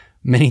have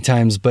many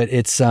times, but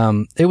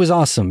it was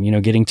awesome,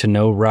 getting to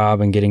know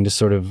Rob and getting to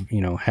sort of,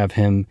 have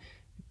him,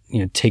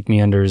 take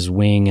me under his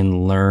wing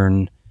and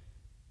learn,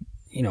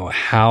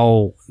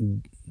 how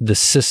the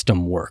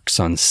system works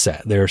on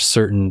set. There are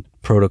certain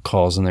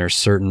protocols and there are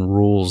certain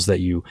rules that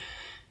you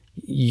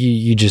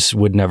just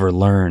would never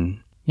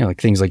learn, like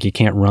things like you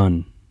can't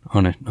run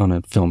on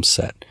a film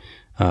set.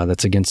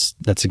 That's against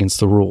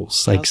the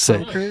rules. Like,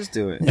 Tom Cruise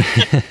do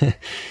it.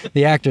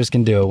 The actors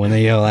can do it when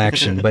they yell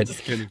action, but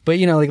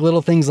like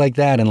little things like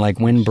that, and like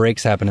when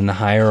breaks happen in the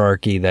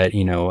hierarchy that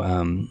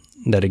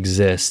that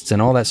exists and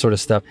all that sort of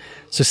stuff.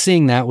 So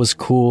seeing that was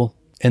cool.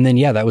 And then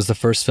that was the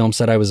first film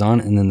set I was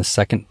on, and then the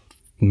second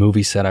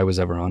movie set I was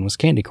ever on was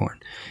Candy Corn.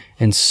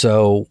 And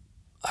so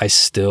I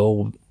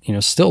still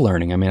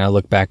learning. I mean, I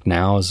look back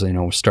now as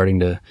we're starting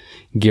to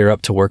gear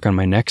up to work on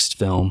my next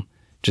film.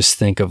 Just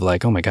think of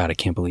like, oh my God, I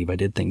can't believe I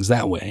did things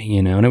that way,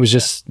 and it was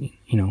just,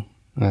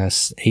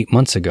 8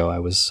 months ago I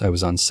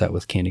was on set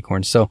with Candy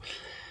Corn. So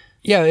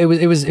yeah, it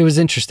was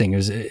interesting.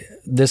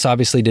 This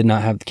obviously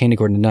Candy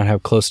Corn did not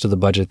have close to the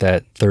budget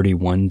that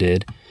 31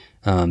 did.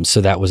 So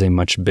that was a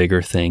much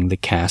bigger thing. The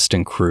cast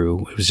and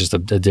crew, it was just a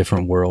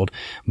different world.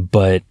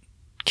 But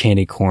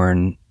Candy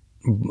Corn,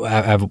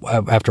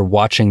 after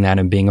watching that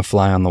and being a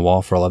fly on the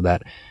wall for all of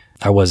that,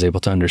 I was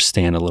able to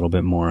understand a little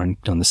bit more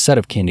on the set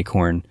of Candy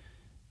Corn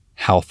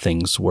how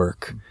things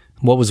work.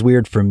 What was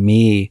weird for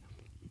me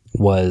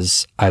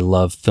was I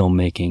love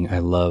filmmaking. I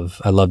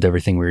loved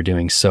everything we were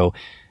doing. So,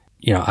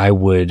 I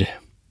would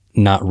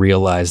not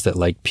realize that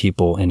like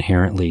people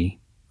inherently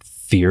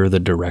fear the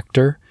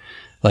director.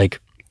 Like,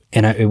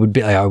 and I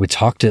would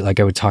talk to like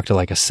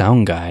a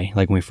sound guy,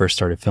 like when we first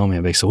started filming.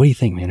 I'd be like, so what do you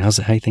think, man? How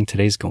do you think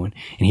today's going?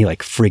 And he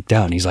like freaked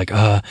out and he's like,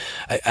 I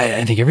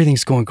think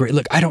everything's going great.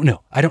 Look, I don't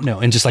know.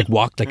 And just like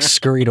walked, like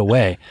scurried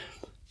away.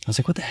 I was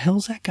like, what the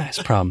hell's that guy's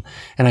problem?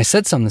 And I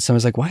said something to someone. I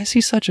was like, why is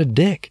he such a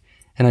dick?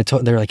 And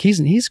they're like,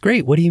 he's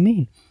great. What do you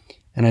mean?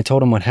 And I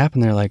told them what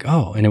happened. They're like,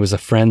 oh, and it was a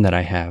friend that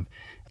I have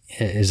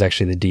is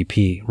actually the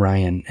DP,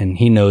 Ryan. And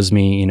he knows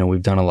me,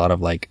 we've done a lot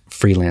of like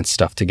freelance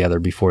stuff together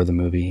before the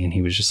movie. And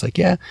he was just like,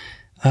 yeah,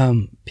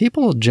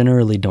 people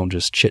generally don't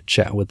just chit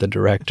chat with the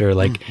director.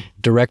 Like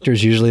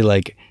directors usually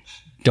like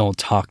don't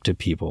talk to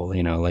people,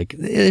 like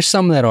there's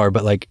some that are,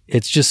 but like,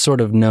 it's just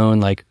sort of known,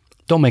 like,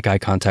 don't make eye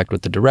contact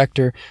with the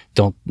director.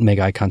 Don't make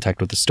eye contact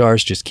with the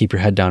stars. Just keep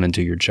your head down and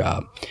do your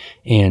job.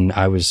 And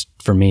I was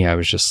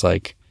just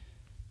like,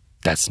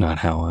 that's not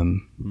how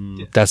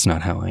that's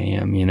not how I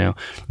am, you know.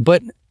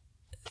 But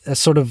that's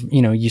sort of,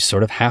 you know, you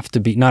sort of have to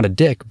be not a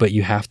dick, but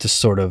you have to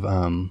sort of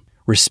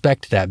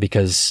respect that,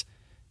 because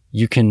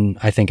you can,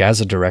 I think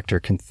as a director,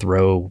 can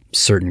throw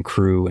certain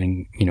crew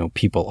and, you know,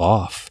 people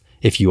off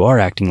if you are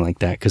acting like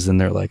that, because then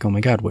they're like, oh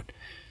my God, what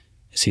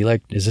is he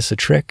like? Is this a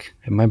trick?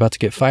 Am I about to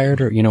get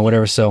fired? Or, you know,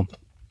 whatever. So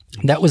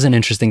that was an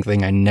interesting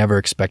thing I never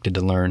expected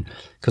to learn,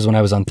 because when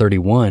I was on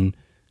 31,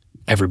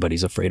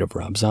 everybody's afraid of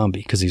Rob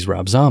Zombie because he's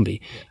Rob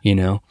Zombie, you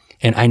know?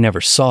 And I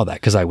never saw that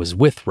because I was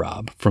with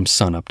Rob from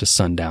sun up to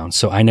sundown.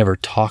 So I never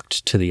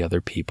talked to the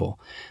other people.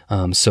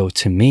 So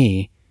to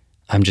me,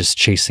 I'm just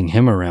chasing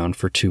him around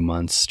for 2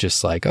 months,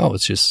 just like, oh,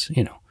 it's just,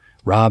 you know,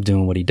 Rob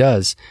doing what he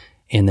does.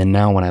 And then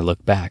now when I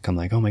look back, I'm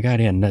like, oh my God,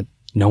 yeah,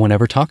 no one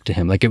ever talked to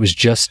him. Like, it was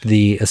just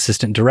the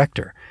assistant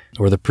director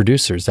or the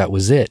producers. That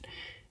was it.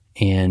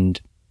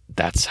 And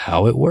that's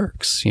how it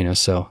works, you know?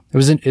 So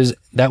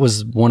that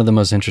was one of the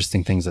most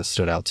interesting things that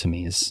stood out to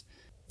me, is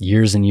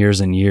years and years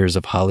and years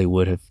of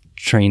Hollywood have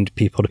trained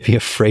people to be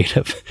afraid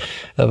of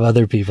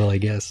other people, I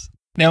guess.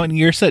 Now, in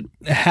your set,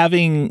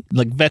 having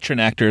like veteran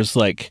actors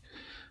like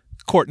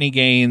Courtney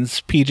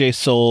Gaines, PJ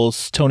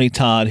Souls, Tony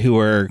Todd, who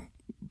are,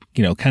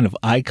 you know, kind of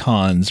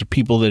icons or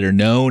people that are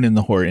known in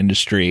the horror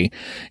industry,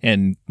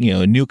 and, you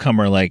know, a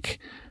newcomer like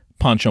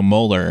Pancho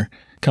Moller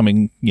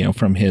coming, you know,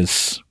 from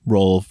his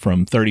role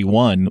from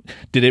 31,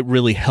 did it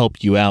really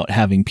help you out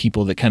having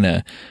people that kind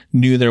of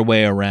knew their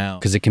way around?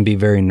 Because it can be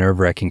very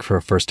nerve-wracking for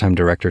a first-time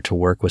director to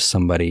work with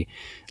somebody,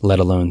 let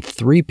alone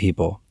 3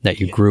 people that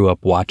you grew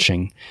up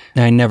watching.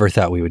 And I never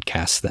thought we would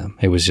cast them.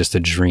 It was just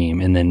a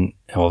dream. And then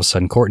all of a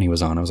sudden Courtney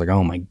was on. I was like,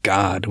 oh my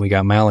God, we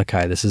got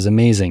Malachi. This is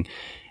amazing.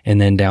 And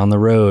then down the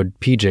road,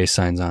 PJ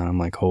signs on. I'm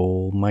like,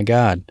 oh my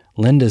God,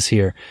 Linda's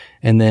here.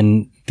 And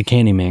then the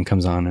Candyman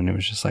comes on, and it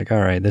was just like,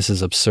 all right, this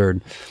is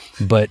absurd.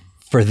 But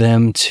for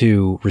them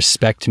to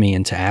respect me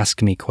and to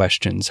ask me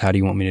questions, how do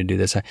you want me to do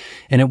this?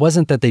 And it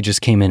wasn't that they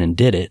just came in and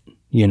did it,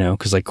 you know,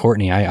 because like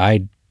Courtney,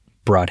 I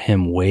brought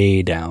him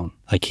way down.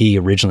 Like, he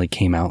originally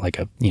came out like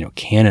a, you know,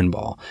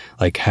 cannonball,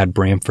 like had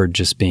Bramford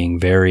just being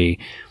very,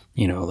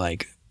 you know,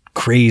 like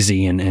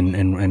crazy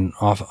and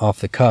off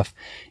the cuff.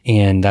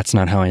 And that's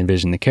not how I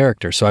envisioned the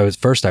character. So I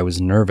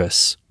was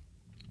nervous,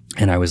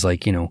 and I was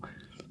like, you know,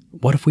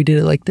 what if we did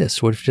it like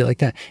this? What if we did it like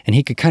that? And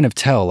he could kind of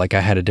tell, like,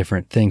 I had a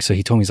different thing. So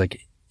he told me, he's like,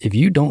 if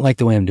you don't like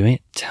the way I'm doing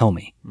it, tell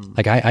me.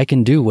 Like, I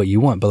can do what you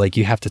want, but like,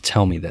 you have to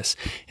tell me this.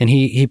 And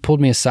he pulled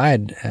me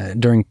aside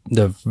during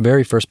the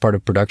very first part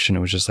of production. It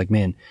was just like,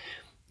 man,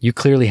 you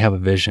clearly have a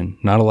vision.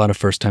 Not a lot of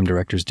first-time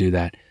directors do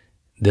that.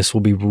 This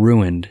will be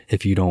ruined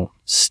if you don't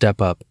step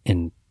up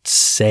and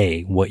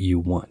say what you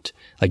want.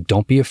 Like,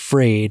 don't be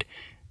afraid.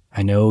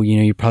 I know, you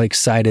know, you're probably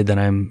excited that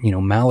I'm, you know,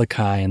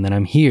 Malachi and that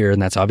I'm here,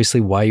 and that's obviously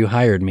why you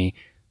hired me.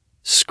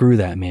 Screw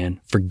that, man.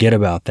 Forget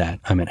about that.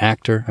 I'm an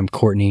actor. I'm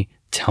Courtney.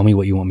 Tell me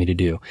what you want me to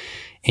do.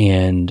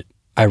 And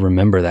I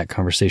remember that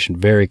conversation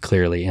very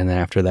clearly. And then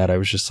after that, I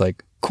was just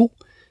like, cool.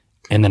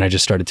 And then I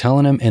just started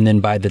telling him. And then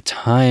by the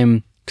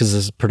time, because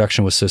this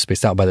production was so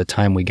spaced out, by the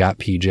time we got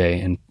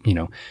PJ and, you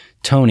know,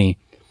 Tony,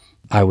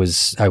 I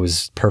was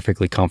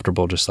perfectly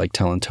comfortable just like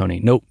telling Tony,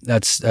 nope,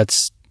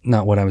 that's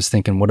not what I was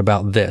thinking. What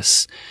about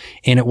this?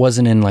 And it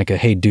wasn't in like a,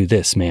 hey, do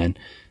this, man.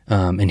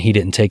 And he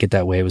didn't take it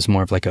that way. It was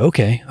more of like,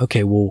 okay,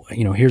 well,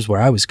 you know, here's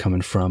where I was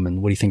coming from.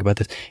 And what do you think about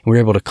this? And we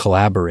were able to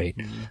collaborate.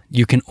 Mm-hmm.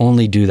 You can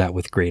only do that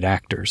with great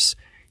actors.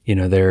 You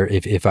know,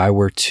 if I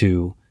were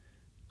to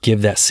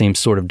give that same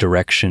sort of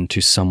direction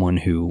to someone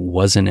who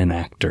wasn't an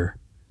actor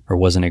or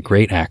wasn't a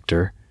great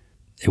actor,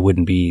 it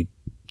wouldn't be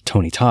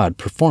Tony Todd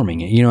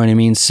performing it. You know what I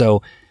mean?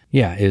 So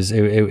yeah,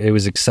 it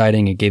was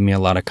exciting. It gave me a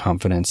lot of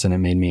confidence, and it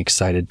made me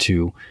excited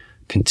to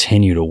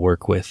continue to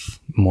work with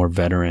more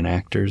veteran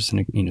actors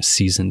and, you know,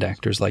 seasoned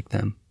actors like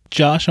them.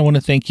 Josh, I want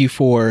to thank you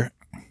for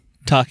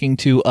talking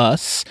to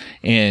us,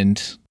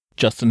 and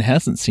Justin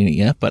hasn't seen it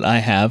yet, but I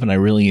have, and I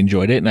really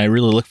enjoyed it, and I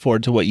really look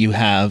forward to what you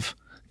have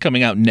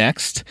coming out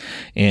next.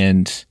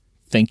 And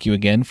thank you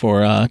again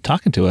for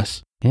talking to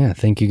us. Yeah,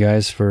 thank you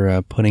guys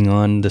for putting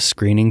on the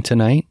screening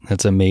tonight.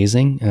 That's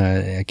amazing.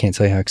 I can't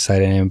tell you how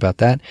excited I am about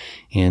that,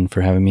 and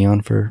for having me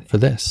on for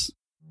this.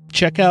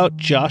 Check out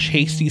Josh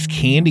Hasty's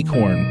Candy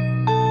Corn.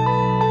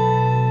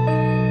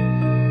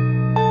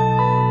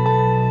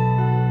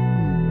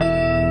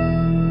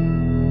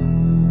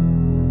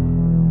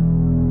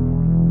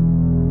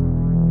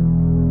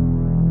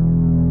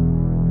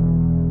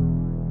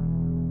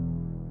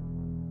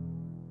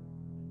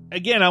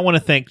 Again, I want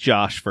to thank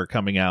Josh for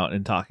coming out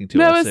and talking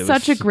to us. That was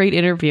such a great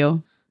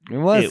interview. It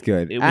was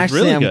good. It was Actually,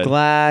 really I'm good.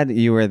 glad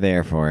you were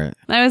there for it.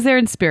 I was there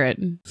in spirit.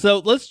 So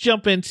let's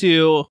jump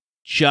into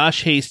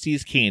Josh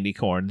Hasty's Candy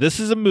Corn. This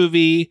is a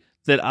movie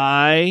that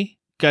I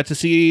got to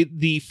see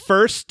the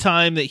first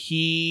time that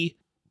he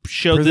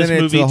showed Presented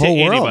this movie to the to whole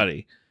world.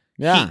 anybody.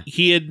 Yeah.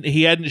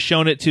 He hadn't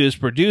shown it to his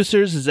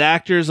producers, his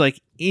actors,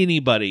 like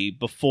anybody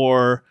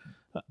before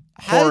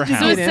How Horror did you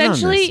Hound. get in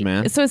on this,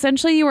 man? So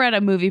essentially, you were at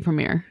a movie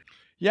premiere.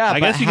 Yeah, I but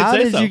guess you could how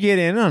say did so. you get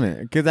in on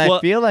it? Because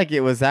I feel like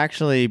it was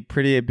actually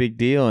pretty a big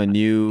deal, and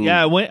you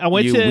I went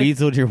you to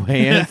weaseled your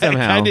way in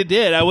somehow. I kind of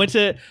did. I went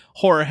to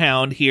Horror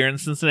Hound here in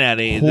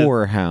Cincinnati.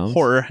 Horror Hound.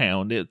 Horror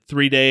Hound, a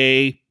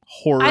 3-day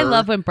horror. I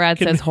love when Brad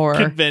says horror.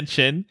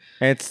 Convention.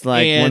 It's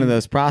like one of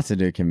those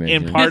prostitute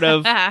conventions. And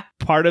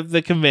part of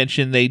the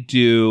convention, they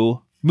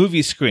do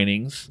movie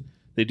screenings.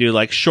 They do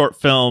like short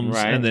films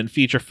and then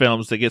feature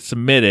films that get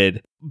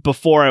submitted.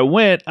 Before I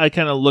went, I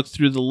kind of looked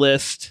through the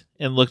list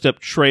and looked up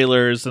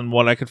trailers and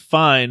what I could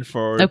find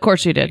for Of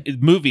course you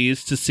did.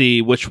 Movies to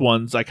see which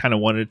ones I kind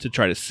of wanted to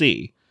try to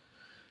see.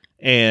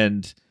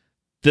 And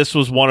this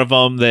was one of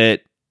them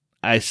that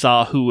I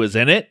saw who was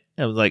in it.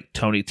 It was like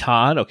Tony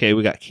Todd. Okay,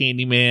 we got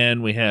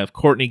Candyman. We have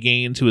Courtney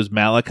Gaines, who is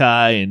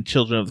Malachi in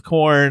Children of the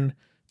Corn.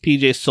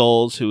 PJ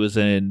Souls, who was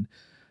in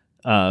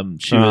I'm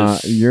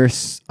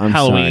Halloween.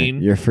 Sorry.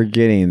 You're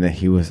forgetting that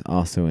he was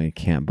also in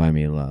Can't Buy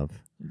Me Love.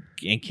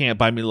 And Can't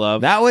Buy Me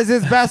Love. That was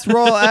his best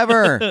role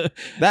ever.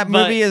 That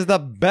movie is the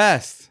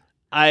best.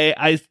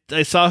 I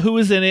saw who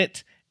was in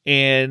it,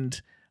 and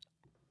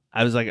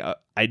I was like,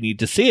 I need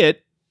to see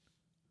it.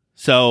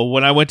 So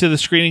when I went to the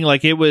screening,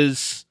 like, it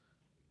was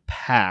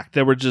packed.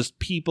 There were just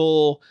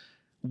people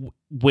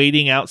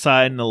waiting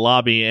outside in the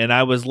lobby, and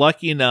I was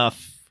lucky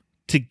enough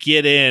to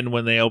get in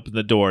when they opened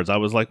the doors. I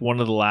was like one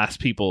of the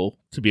last people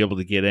to be able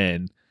to get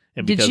in.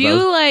 And did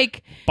you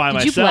like by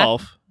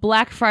myself?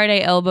 Black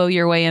Friday elbow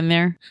your way in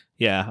there?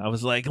 Yeah, I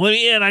was like, let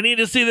me in. I need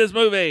to see this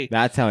movie.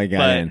 That's how he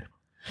got in.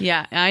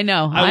 Yeah, I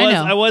know.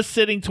 I was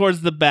sitting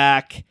towards the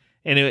back,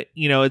 and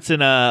it's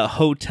in a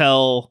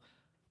hotel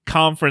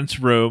conference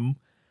room.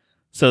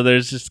 So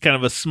there's just kind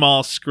of a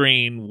small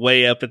screen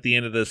way up at the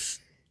end of this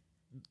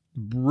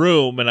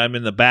room, and I'm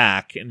in the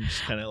back and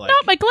just kind of like,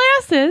 not my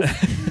glasses.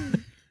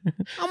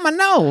 On my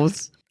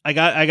nose. I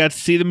got to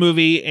see the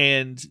movie,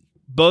 and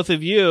both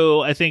of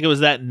you, I think it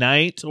was that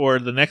night or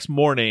the next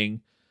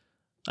morning,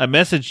 I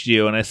messaged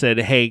you and I said,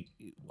 "Hey,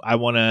 I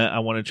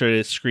wanna try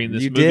to screen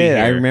this movie." You did.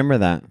 Here. I remember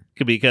that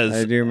because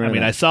I do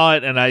remember. I saw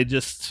it and I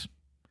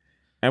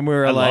we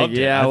were like,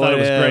 "Yeah, I thought it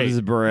was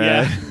great."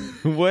 Brad.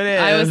 Yeah. What is?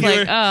 I was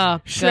like,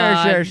 "Oh,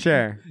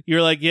 sure."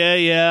 You're like,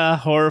 "Yeah,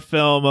 horror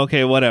film,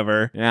 okay,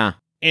 whatever." Yeah,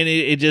 and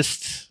it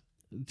just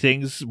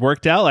things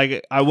worked out.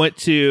 Like I went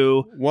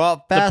to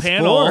fast the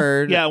panel.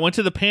 Forward. Yeah, I went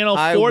to the panel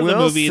for the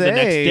movie the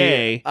next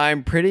day.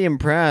 I'm pretty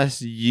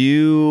impressed.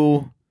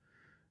 You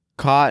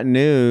caught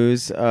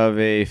news of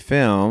a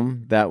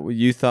film that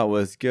you thought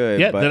was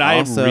good, but that I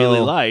also really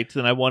liked,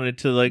 and I wanted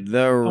to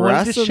the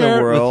rest of the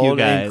world,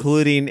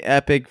 including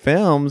Epic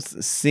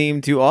Films,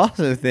 seemed to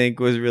also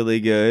think was really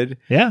good.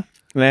 Yeah,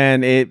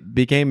 and it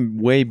became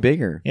way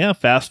bigger. Yeah,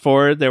 fast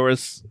forward, there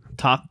was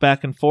talk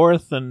back and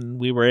forth, and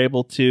we were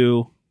able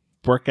to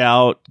work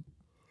out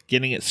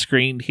getting it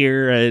screened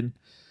here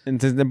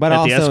but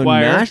also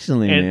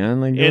nationally,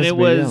 man. Like, and it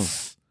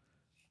was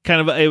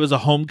it was a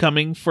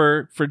homecoming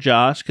for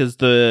Josh, because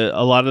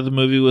a lot of the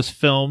movie was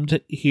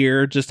filmed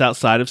here just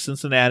outside of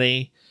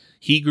Cincinnati.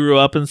 He grew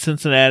up in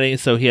Cincinnati,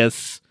 so he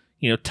has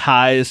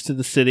ties to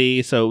the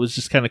city. So it was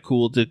just kind of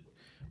cool to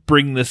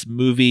bring this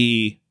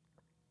movie,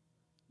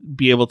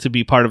 be able to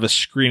be part of a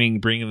screening,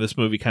 bringing this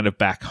movie kind of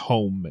back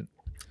home.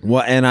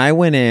 Well, and I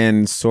went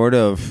in sort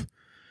of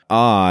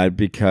odd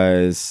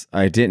because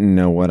I didn't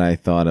know what I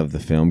thought of the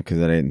film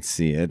because I didn't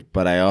see it,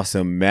 but I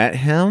also met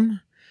him.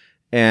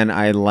 And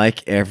I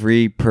like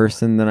every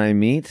person that I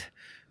meet.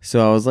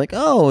 So I was like,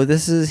 oh,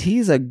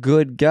 he's a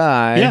good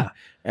guy. Yeah.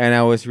 And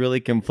I was really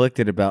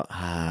conflicted about,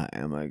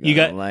 am I going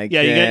to like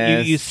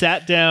this? You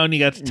sat down, you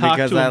got to talk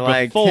because to him I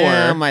liked before.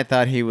 him. I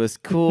thought he was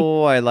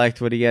cool. I liked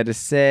what he had to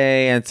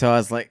say. And so I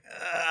was like,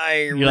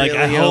 I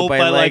hope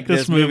I like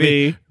this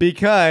movie.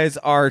 Because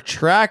our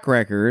track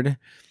record,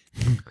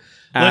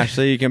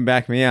 Ashley, you can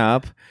back me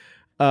up,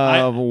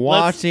 of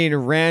watching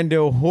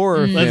rando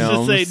horror films. Let's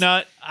just say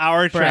not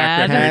our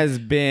track record. Has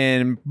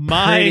been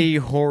pretty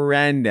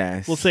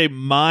horrendous. We'll say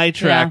my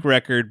track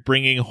record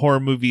bringing horror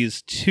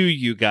movies to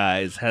you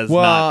guys has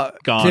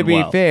not gone well. To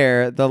be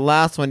fair, the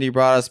last one you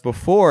brought us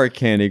before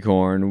Candy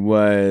Corn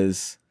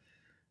was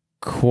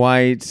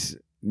quite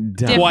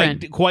dumb.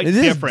 Quite this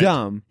different. Is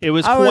dumb. It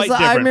was quite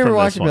different. I remember from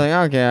watching this it,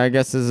 like, okay, I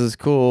guess this is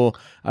cool.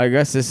 I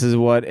guess this is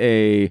what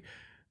a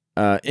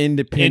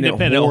independent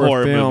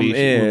horror film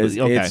is.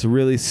 Okay. It's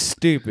really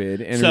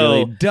stupid and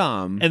really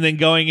dumb. And then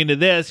going into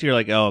this, you're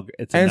like, oh,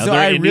 it's and another so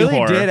I indie really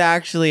horror. did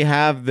actually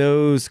have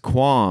those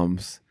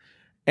qualms.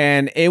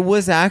 And it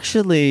was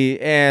actually,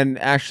 I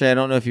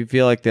don't know if you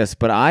feel like this,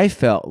 but I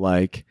felt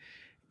like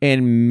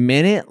in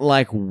minute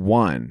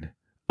one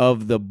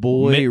of the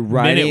boy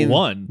riding minute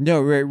one.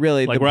 No,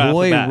 really, like the right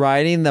boy the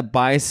riding the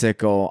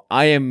bicycle,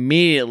 I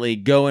immediately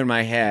go in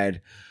my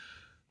head,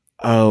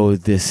 oh,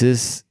 this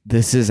is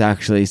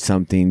actually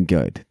something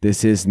good.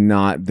 This is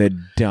not the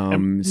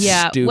dumb,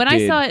 stupid. When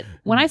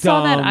I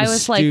saw that, I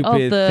was like,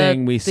 oh, the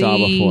thing we saw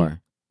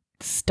before.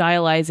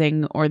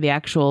 stylizing or the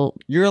actual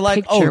You're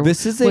like, picture oh,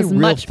 this is a was real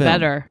much film.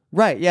 better.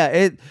 Right,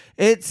 yeah.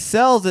 It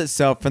sells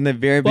itself from the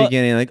very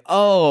beginning. Like,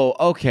 oh,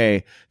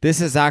 okay,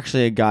 this is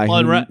actually a guy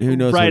who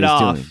knows what he's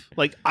doing.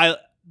 Like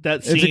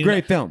that scene, it's a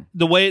great film.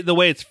 The way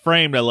it's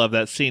framed, I love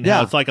that scene. Yeah.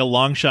 How it's like a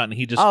long shot, and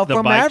he just the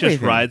from bike everything.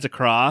 just rides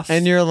across,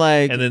 And you're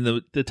like, and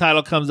then the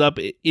title comes up.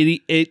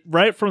 It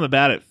right from the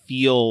bat, it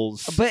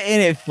feels like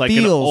an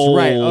feels old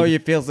right. Oh,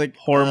 it feels like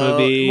horror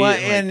movie. Well,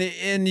 like-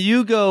 and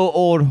you go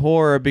old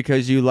horror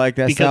because you like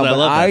that Because style. I But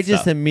love that I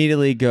just stuff.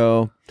 immediately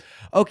go,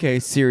 okay,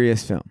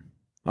 serious film.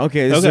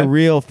 Okay, this is a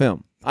real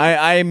film.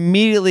 I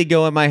immediately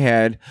go in my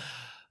head,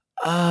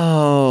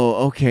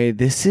 oh, okay,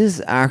 this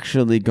is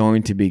actually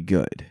going to be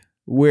good.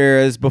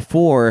 Whereas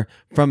before,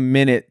 from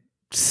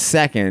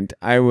second,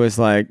 I was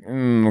like,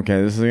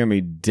 okay, this is gonna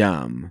be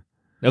dumb.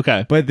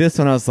 Okay, But this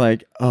one, I was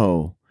like,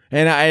 oh.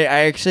 And I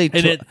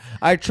actually,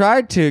 I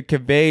tried to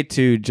convey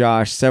to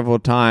Josh several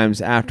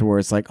times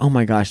afterwards, like, oh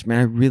my gosh, man,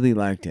 I really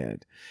liked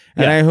it.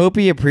 And I hope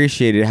he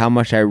appreciated how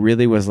much I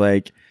really was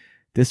like,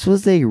 this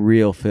was a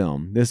real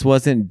film. This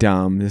wasn't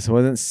dumb. This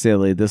wasn't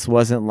silly. This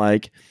wasn't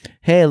like,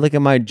 hey, look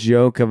at my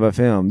joke of a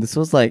film. This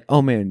was like,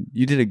 oh man,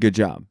 you did a good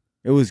job.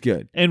 It was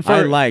good. And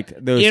I liked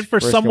those. And for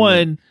first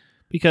someone,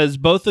 because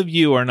both of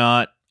you are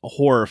not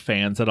horror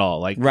fans at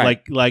all, like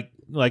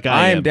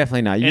I am.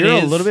 definitely not. And You're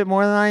a little bit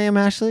more than I am,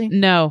 Ashley.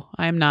 No,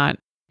 I'm not.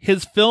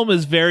 His film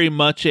is very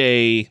much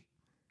a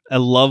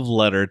love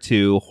letter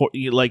to,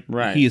 like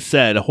he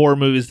said, horror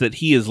movies that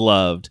he has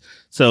loved.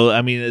 So,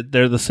 I mean,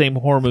 they're the same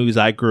horror movies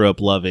I grew up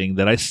loving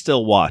that I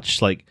still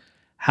watch, like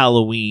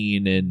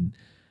Halloween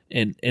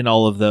and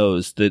all of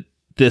those. That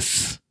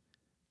this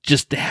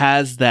just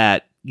has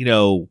that,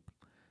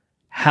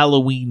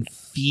 Halloween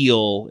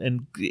feel,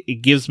 and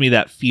it gives me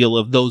that feel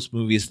of those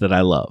movies that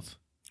I love.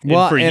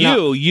 Well, and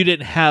for you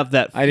didn't have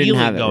that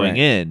feeling going right.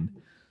 in.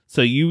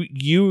 So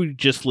you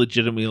just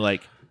legitimately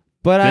like.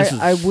 But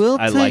I will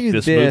tell like you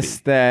this this,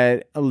 movie.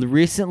 that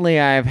recently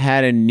I've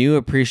had a new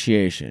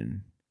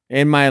appreciation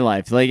in my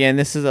life. Like, and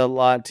this is a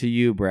lot to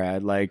you,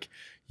 Brad. Like,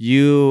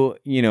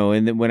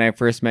 and when I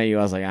first met you,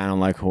 I was like, I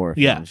don't like horror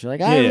films. Yeah. You're like,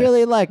 I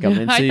really like them.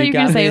 And I so thought you were got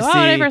going to me say, to oh, when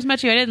I see- first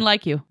met you, I didn't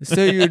like you.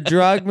 So you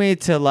drug me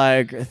to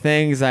like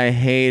things I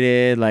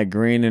hated, like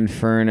Green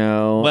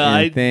Inferno. Well,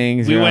 and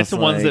things. we where I went was to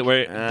ones like, that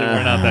were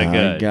not that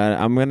good. God,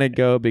 I'm gonna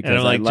go because And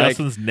I'm like, I like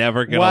Justin's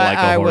never gonna Well, like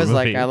a I horror was movie.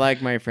 like, I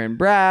like my friend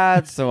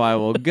Brad, so I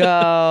will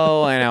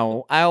go and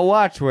I'll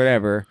watch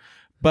whatever.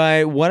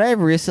 But what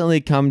I've recently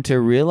come to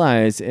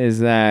realize is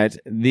that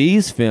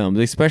these films,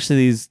 especially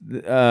these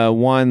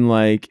one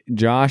like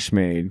Josh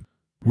made,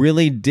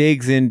 really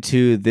digs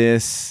into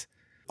this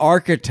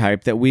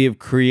archetype that we have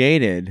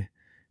created,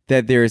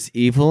 that there's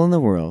evil in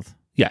the world.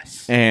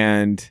 Yes.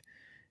 And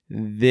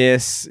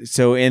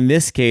so in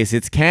this case,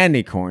 it's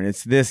Candy Corn.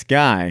 It's this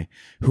guy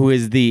who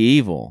is the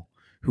evil,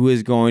 who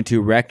is going to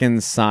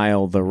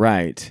reconcile the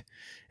right.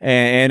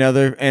 And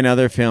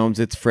other films,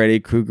 it's Freddy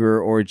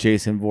Krueger or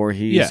Jason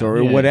Voorhees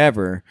or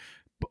whatever.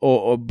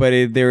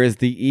 But there is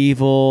the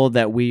evil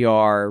that we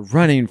are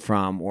running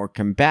from or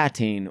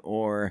combating,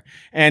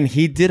 and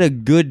he did a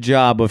good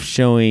job of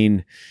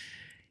showing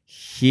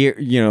here,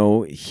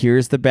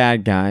 here's the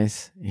bad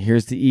guys,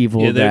 here's the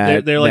evil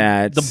they're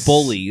like the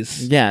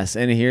bullies. Yes,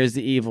 and here's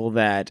the evil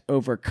that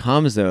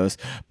overcomes those.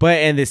 But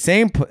at the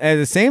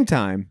same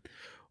time,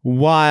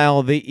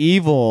 while the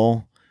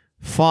evil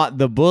fought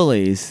the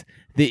bullies,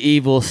 the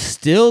evil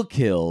still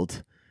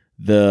killed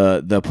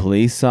the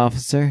police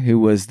officer who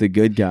was the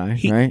good guy,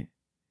 right?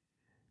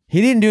 He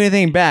didn't do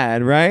anything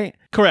bad, right?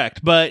 Correct,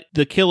 but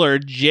the killer,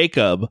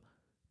 Jacob,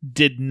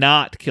 did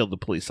not kill the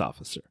police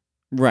officer.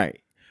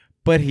 Right.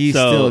 But he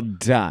still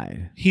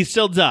died. He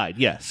still died,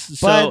 yes.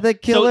 But the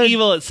killer, so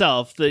evil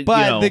itself.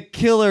 The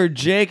killer,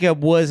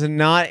 Jacob, was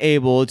not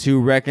able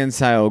to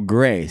reconcile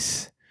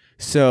Grace.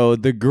 So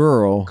the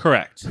girl,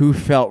 correct, who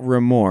felt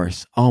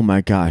remorse, oh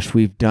my gosh,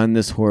 we've done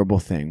this horrible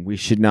thing. We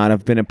should not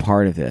have been a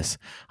part of this.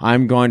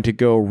 I'm going to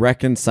go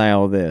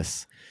reconcile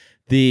this.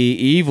 The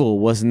evil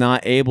was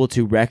not able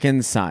to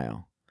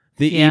reconcile.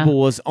 The evil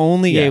was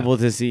only able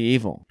to see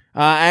evil.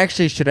 I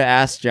actually should have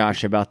asked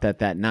Josh about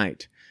that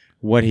night,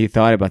 what he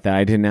thought about that.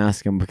 I didn't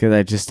ask him because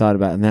I just thought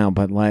about it now.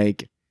 But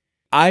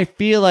I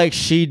feel like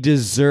she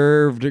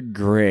deserved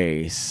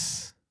grace.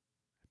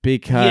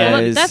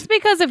 Because that's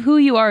because of who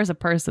you are as a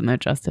person, though,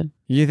 Justin.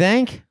 You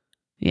think?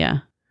 Yeah.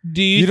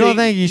 You don't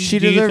think she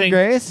deserved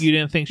grace? You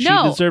didn't think she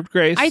deserved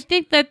grace? I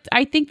think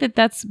that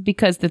that's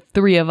because the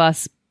three of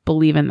us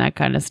believe in that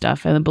kind of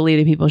stuff and believe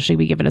that people should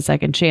be given a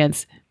second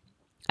chance.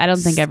 I don't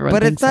think everyone.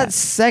 But thinks it's not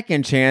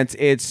second chance.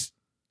 It's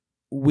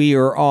we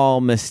are all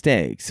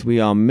mistakes.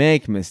 We all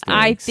make mistakes.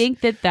 I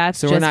think that's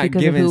so just we're not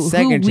because giving of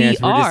second who chance.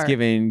 we We're are. just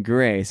giving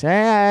grace.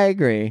 I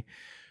agree,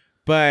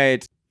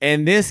 but.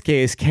 In this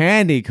case,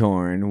 Candy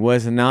Corn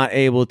was not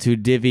able to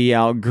divvy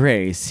out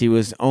grace. He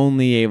was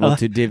only able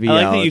to divvy out...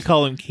 I like that you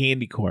call him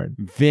Candy Corn.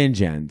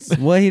 Vengeance.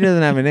 Well, he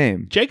doesn't have a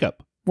name. Jacob.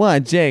 Well,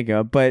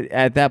 Jacob, but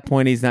at that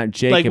point, he's not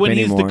Jacob anymore. Like when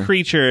he's the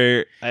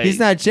creature... He's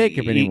not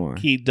Jacob anymore.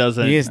 He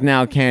doesn't... He is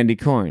now Candy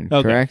Corn,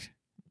 correct?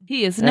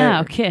 He is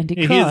now candy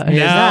He is corn.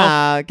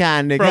 now-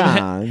 Candy From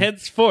corn.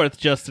 henceforth,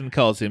 Justin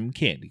calls him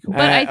Candy Corn.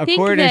 But I think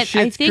according to that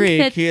Schitt's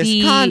Creek, he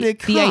is candy the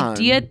corn.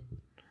 idea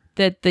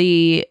that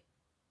the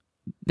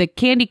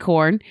candy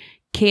corn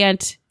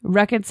can't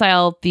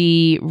reconcile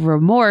the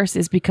remorse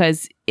is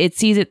because it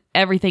sees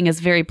everything as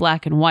very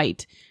black and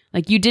white.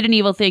 Like, you did an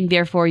evil thing,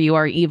 therefore you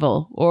are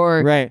evil.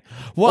 Or Right.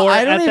 Well, Or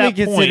I don't at even that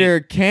consider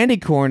candy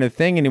corn a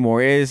thing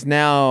anymore. It is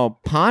now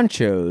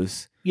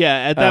Poncho's. Yeah,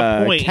 at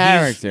that point,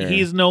 character.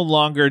 he's no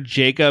longer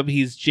Jacob.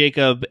 He's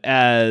Jacob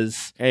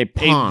as A a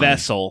pawn.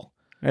 vessel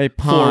A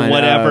pawn. for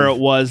whatever of- it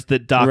was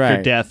that Dr.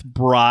 Right. Death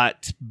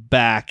brought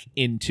back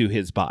into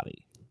his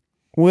body.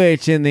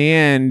 Which, in the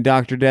end,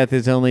 Dr. Death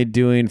is only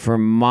doing for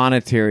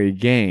monetary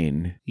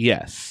gain.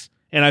 Yes.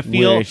 And I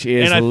feel Which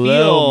is and I low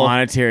feel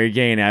monetary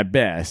gain at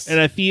best. and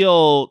I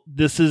feel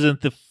this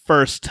isn't the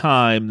first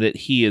time that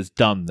he has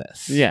done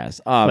this. Yes,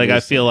 Like, obviously. I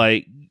feel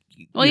like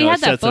Well, you he know, had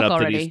it that sets it book up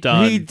that already. he's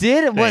done. He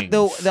did. What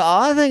the things.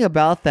 odd thing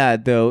about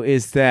that, though,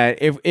 is that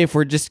if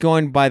we're just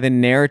going by the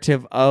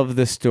narrative of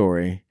the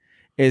story,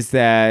 is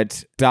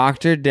that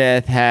Dr.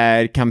 Death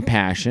had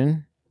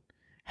compassion,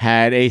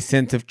 had a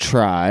sense of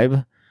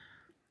tribe.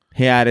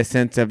 He had a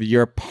sense of,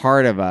 you're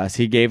part of us.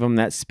 He gave him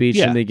that speech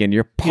in the beginning.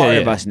 You're part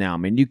of us now,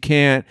 man. You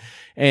can't.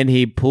 And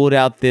he pulled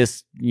out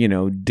this,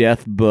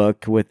 death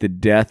book with the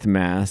death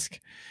mask.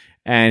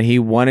 And he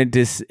wanted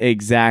to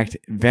exact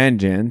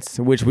vengeance,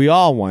 which we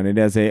all wanted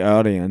as an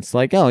audience.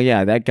 Like, oh,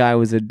 yeah, that guy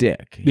was a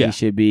dick. He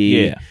should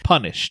be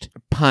punished.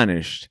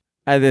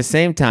 At the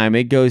same time,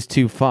 it goes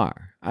too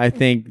far. I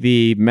think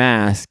the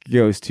mask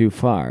goes too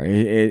far.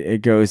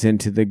 It goes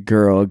into the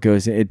girl.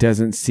 It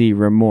doesn't see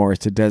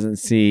remorse. It doesn't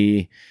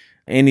see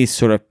any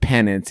sort of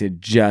penance. It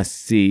just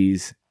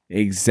sees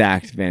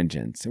exact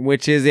vengeance,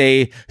 which is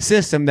a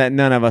system that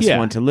none of us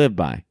want to live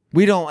by.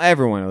 We don't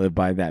ever want to live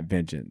by that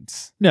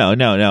vengeance. No.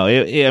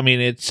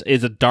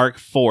 It's a dark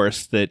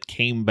force that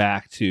came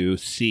back to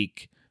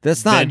seek.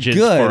 That's not vengeance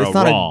good. for It's a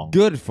not wrong. a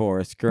good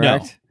force,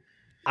 correct? No.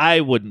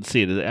 I wouldn't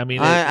see it as. I mean,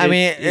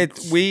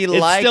 it's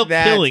still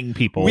that. killing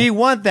people. We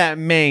want that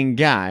main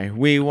guy.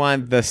 We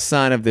want the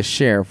son of the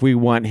sheriff. We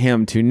want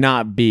him to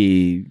not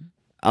be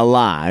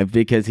alive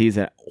because he's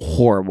a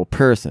horrible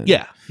person.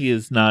 Yeah, he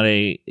is not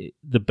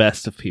the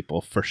best of people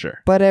for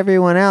sure. But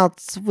everyone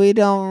else, we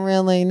don't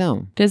really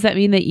know. Does that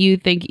mean that you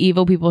think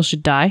evil people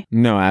should die?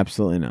 No,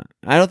 absolutely not.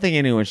 I don't think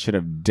anyone should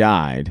have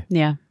died.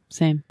 Yeah,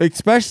 same.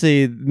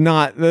 Especially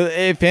not,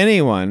 if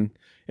anyone,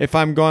 if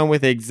I'm going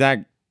with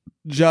exact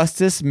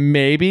justice,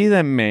 maybe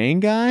the main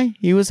guy.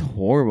 He was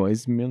horrible.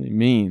 He's really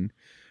mean.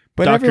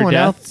 But Dr. everyone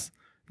Death? else,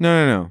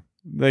 no.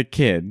 The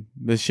kid,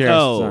 the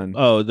sheriff's son.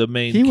 Oh, the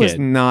main He kid. was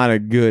not a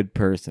good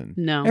person.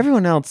 No.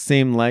 Everyone else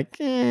seemed like,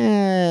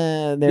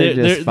 they're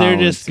just they're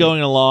just suit.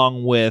 going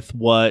along with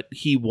what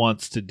he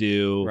wants to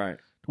do. Right.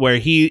 Where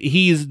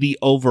he's the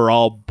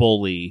overall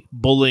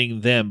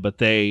bullying them, but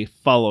they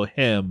follow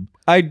him.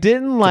 I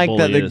didn't like that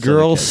bully the this other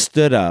girl kid.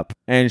 stood up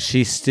and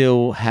she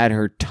still had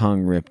her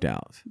tongue ripped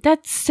out.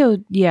 That's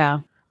so, yeah.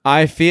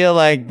 I feel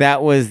like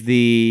that was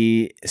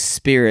the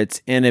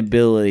spirit's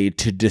inability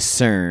to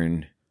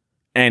discern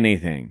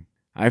anything.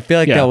 I feel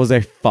like that was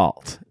a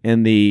fault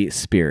in the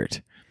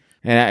spirit.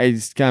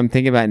 And I'm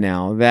thinking about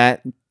now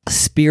that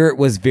spirit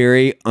was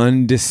very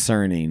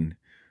undiscerning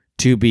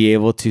to be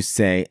able to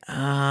say,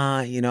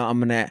 I'm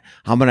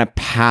gonna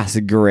pass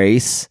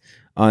grace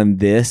on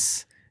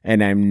this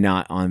and I'm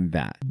not on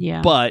that.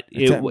 Yeah. But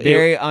It's a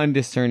very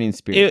undiscerning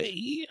spirit.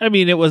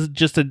 it was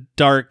just a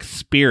dark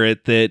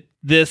spirit that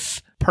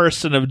this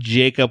person of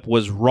Jacob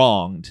was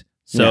wronged.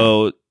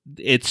 So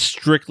it's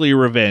strictly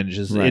revenge.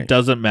 Right. It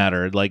doesn't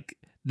matter. Like,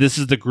 this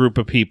is the group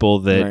of people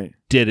that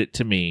did it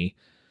to me.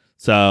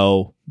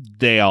 So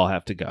they all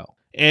have to go.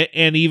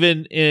 And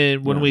even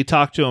when we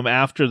talked to him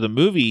after the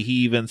movie, he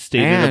even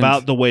stated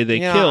about the way they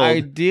killed.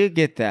 I do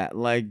get that.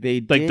 Like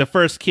the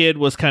first kid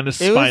was kind of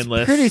it was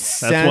spineless. pretty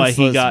That's why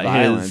he got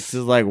violence.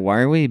 It's like, why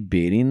are we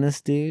beating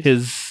this dude?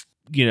 his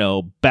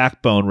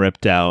backbone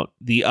ripped out.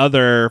 The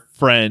other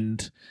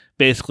friend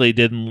basically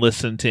didn't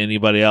listen to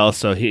anybody else,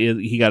 so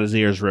he got his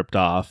ears ripped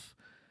off.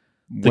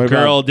 The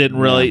girl didn't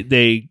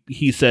really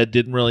he said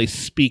didn't really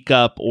speak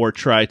up or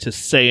try to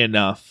say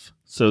enough,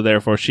 so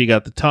therefore she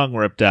got the tongue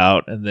ripped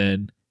out, and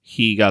then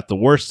he got the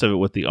worst of it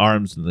with the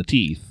arms and the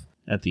teeth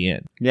at the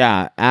end.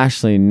 Yeah,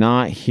 Ashley,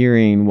 not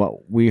hearing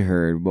what we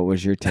heard, what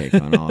was your take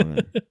on all of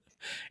it?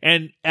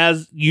 And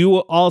as you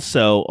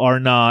also are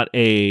not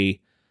a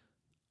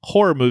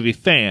horror movie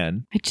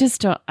fan, I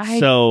just don't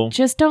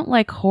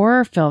like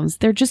horror films.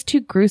 They're just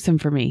too gruesome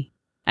for me.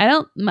 I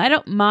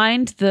don't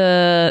mind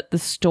the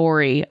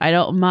story. I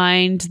don't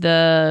mind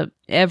the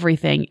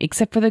everything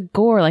except for the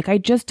gore. Like, I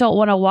just don't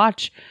want to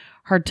watch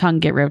her tongue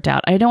get ripped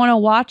out. I don't want to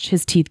watch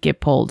his teeth get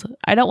pulled.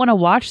 I don't want to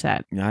watch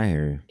that. I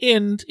hear you.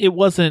 and it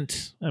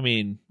wasn't. I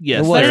mean,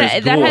 yes, It was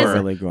there's that gore. has-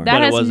 really gore. That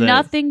But it has wasn't-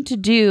 nothing to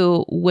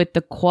do with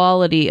the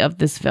quality of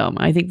this film.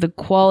 I think the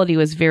quality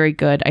was very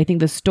good. I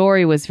think the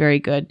story was very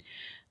good.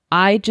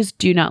 I just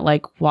do not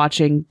like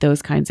watching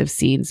those kinds of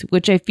scenes,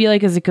 which I feel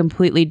like is a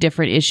completely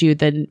different issue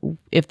than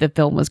if the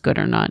film was good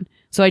or not.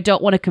 So I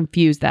don't want to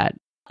confuse that.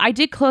 I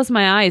did close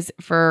my eyes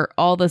for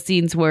all the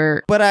scenes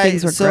where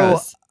things were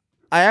gross.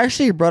 I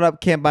actually brought up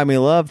Can't Buy Me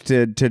Love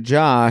to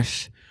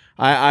Josh.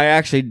 I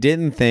actually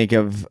didn't think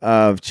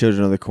of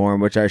Children of the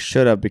Corn, which I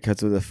should have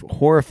because of the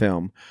horror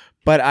film.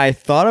 But I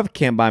thought of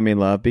Can't Buy Me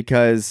Love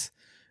because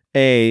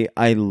I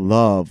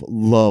love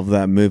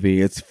that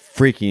movie. It's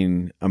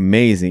freaking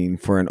amazing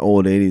for an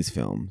old 80s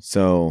film.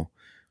 So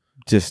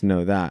just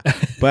know that.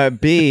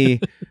 But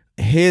B,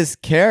 his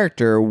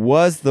character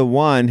was the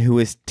one who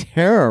was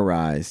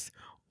terrorized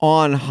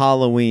on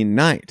Halloween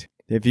night.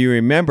 If you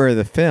remember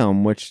the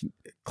film, which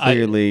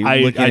clearly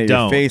looking at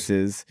your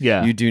faces,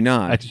 you do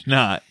not. I do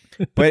not.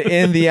 But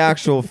in the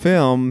actual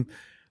film,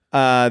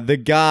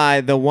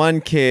 the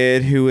one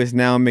kid who is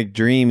now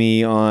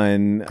McDreamy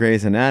on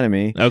Grey's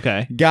Anatomy,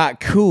 got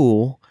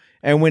cool.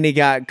 And when he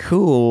got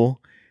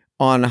cool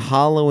on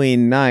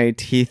Halloween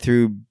night, he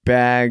threw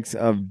bags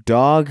of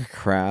dog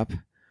crap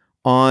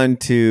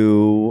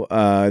onto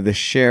the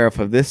sheriff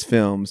of this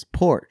film's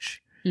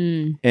porch.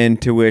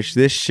 And to which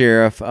this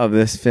sheriff of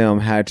this film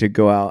had to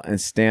go out and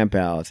stamp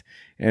out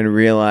and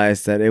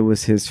realize that it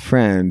was his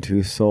friend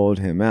who sold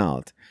him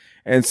out.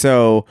 And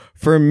so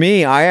for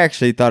me, I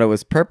actually thought it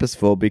was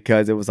purposeful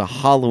because it was a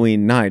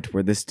Halloween night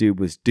where this dude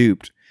was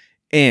duped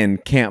in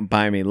Can't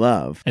Buy Me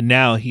Love. And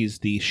now he's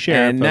the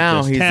sheriff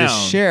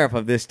the sheriff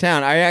of this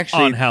town.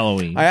 On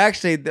Halloween.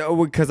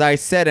 Because I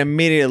said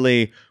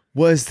immediately,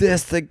 was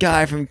this the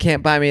guy from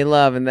Can't Buy Me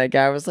Love? And that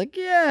guy was like,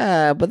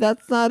 yeah, but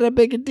that's not a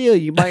big a deal.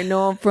 You might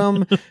know him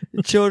from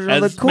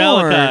Children of the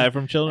Corn. Malachi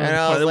from Children of the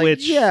Corn. And I was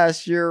like,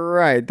 yes, you're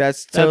right.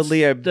 That's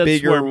totally a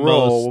bigger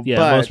role.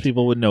 Most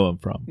people would know him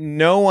from.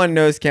 No one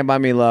knows Can't Buy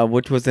Me Love,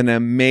 which was an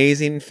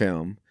amazing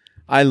film.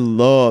 I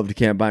loved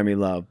Can't Buy Me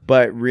Love,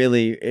 but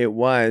really it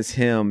was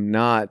him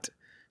not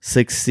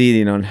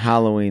succeeding on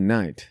Halloween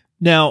night.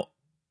 Now,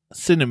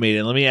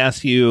 Cinemaiden, let me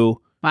ask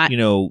you, you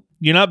know,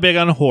 you're not big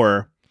on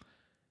horror.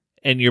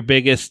 And your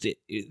biggest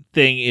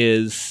thing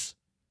is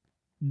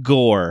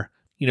gore.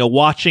 You know,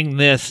 watching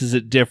this, is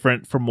it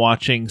different from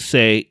watching,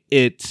 say,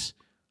 It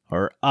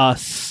or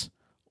Us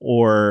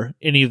or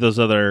any of those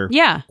other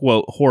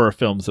quote horror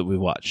films that we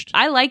watched?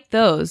 I like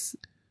those.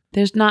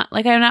 There's not,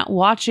 like, I'm not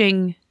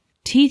watching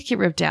teeth get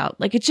ripped out.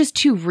 Like, it's just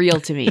too real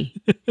to me.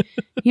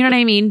 You know what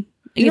I mean?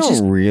 You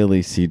don't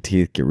really see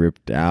teeth get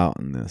ripped out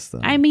in this,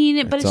 though. I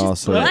mean, but it's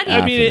just bloody.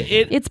 I mean,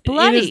 it's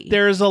bloody.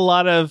 There's a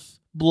lot of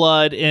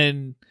blood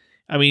in...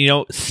 I mean, you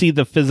don't see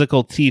the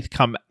physical teeth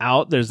come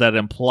out. There's that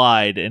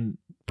implied, and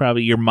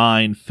probably your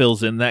mind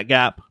fills in that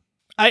gap.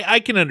 I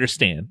can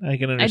understand. I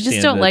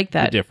just don't like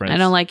that. The difference. I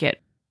don't like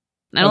it.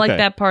 I don't like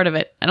that part of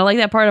it. I don't like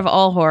that part of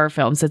all horror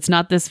films. It's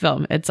not this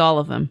film. It's all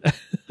of them.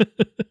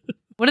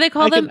 What do they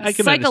call them?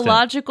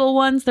 Psychological understand.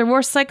 Ones? They're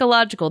more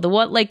psychological. The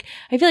one, like,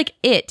 I feel like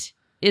It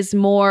is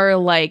more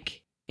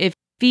like it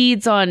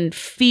feeds on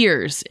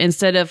fears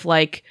instead of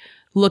like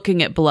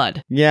looking at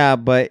blood. Yeah,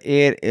 but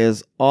it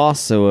is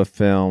also a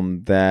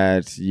film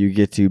that you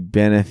get to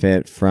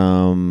benefit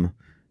from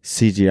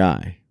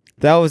CGI.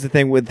 That was the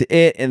thing with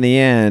it in the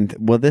end.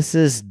 Well, this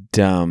is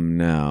dumb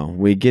now.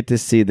 We get to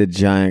see the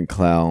giant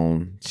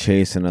clown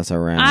chasing us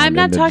around. I'm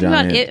not talking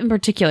about it in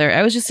particular.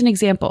 I was just an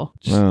example.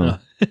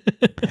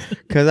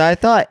 Because I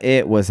thought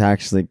it was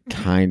actually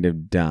kind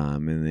of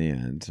dumb in the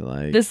end.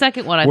 Like the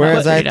second one,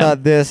 whereas I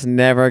thought this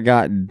never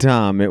got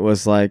dumb. It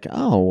was like,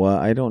 oh, well,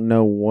 I don't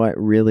know what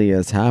really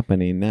is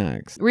happening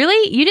next.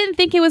 Really? You didn't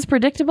think it was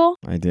predictable?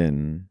 I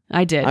didn't.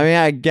 I did. I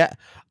mean,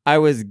 I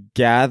was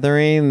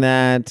gathering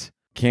that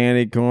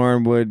Candy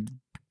Corn would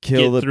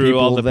kill the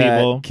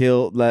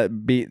people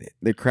that beat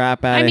the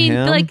crap out of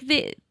him. I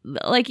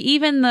mean,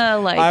 even the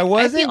I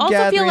wasn't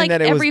gathering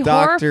that it was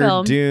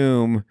Dr.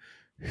 Doom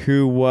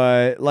who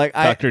was like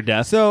Dr.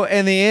 Death. So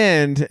in the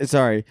end,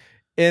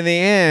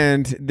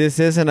 this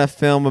isn't a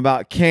film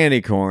about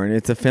Candy Corn.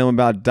 It's a film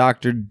about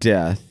Dr.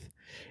 Death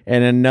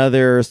and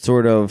another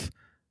sort of,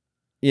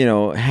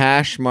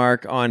 hash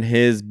mark on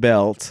his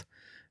belt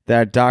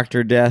that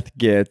Dr. Death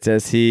gets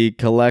as he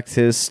collects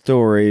his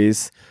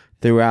stories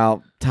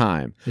throughout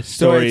time.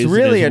 So it's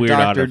really a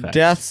Dr.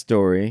 Death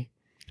story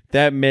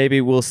that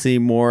maybe we'll see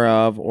more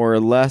of or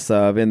less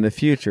of in the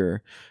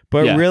future.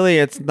 But really,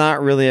 it's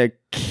not really a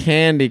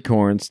Candy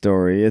Corn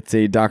story. It's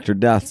a Dr.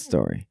 Death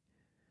story.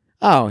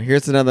 Oh,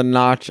 here's another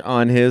notch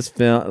on his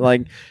film.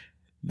 Like,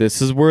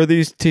 this is where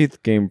these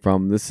teeth came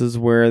from. This is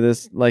where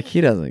this... Like, he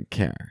doesn't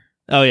care.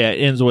 Oh, yeah. It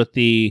ends with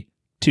the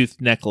tooth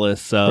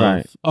necklace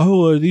of,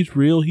 are these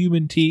real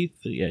human teeth?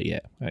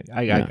 Yeah.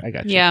 I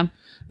got you. Yeah.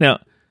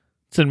 Now,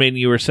 Cinemaiden,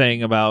 you were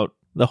saying about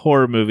the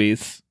horror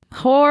movies.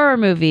 Horror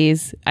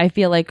movies, I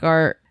feel like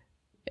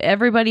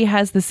everybody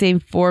has the same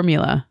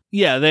formula.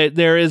 Yeah,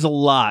 there is a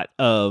lot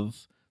of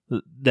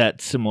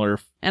that similar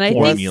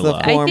formula.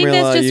 I think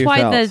that's just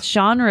why the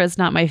genre is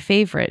not my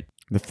favorite.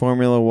 The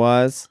formula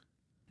was?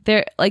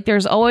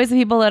 There's always the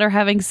people that are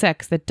having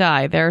sex that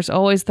die. There's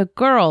always the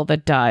girl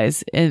that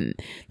dies, and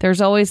there's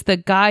always the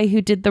guy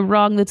who did the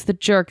wrong that's the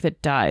jerk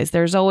that dies.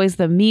 There's always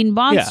the mean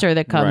monster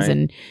that comes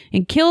and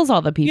kills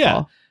all the people.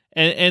 Yeah.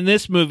 And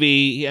this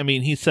movie, I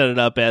mean, he set it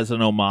up as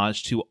an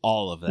homage to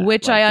all of that.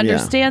 Which I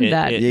understand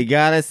that. You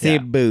gotta see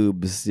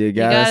boobs. You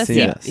gotta see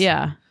this.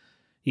 Yeah.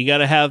 You got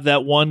to have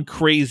that one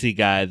crazy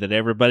guy that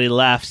everybody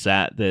laughs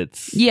at.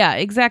 That's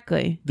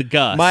exactly. The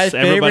Gus. My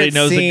Everybody favorite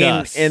knows the scene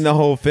Gus. in the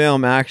whole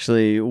film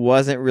actually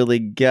wasn't really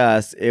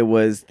Gus. It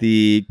was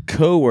the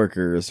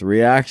coworkers'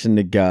 reaction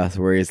to Gus,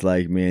 where he's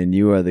like, "Man,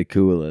 you are the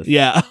coolest."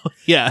 Yeah,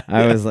 yeah.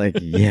 I was like,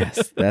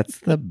 "Yes, that's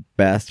the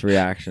best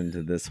reaction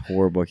to this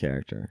horrible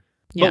character."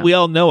 Yeah. But we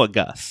all know a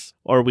Gus,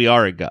 or we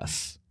are a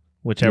Gus,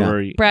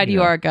 whichever. Brad,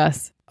 you are a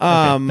Gus.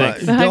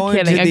 thanks. Going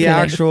kidding, to I'm the kidding.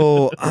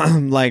 actual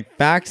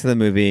facts of the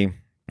movie.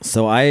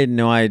 So I had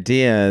no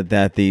idea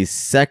that the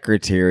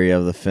secretary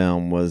of the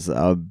film was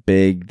a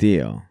big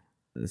deal.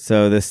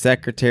 So the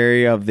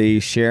secretary of the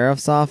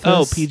sheriff's office.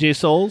 Oh, PJ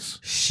Souls?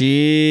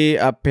 She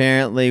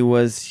apparently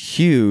was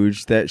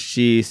huge that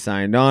she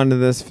signed on to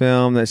this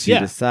film, that she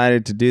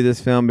decided to do this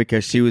film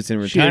because she was in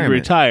retirement. She had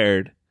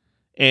retired.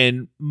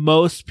 And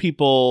most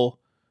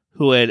people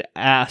who had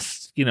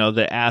asked,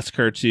 that asked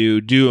her to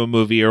do a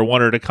movie or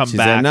want her to come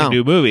back and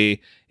do a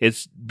movie,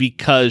 it's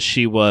because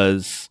she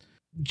was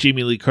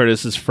Jamie Lee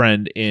Curtis's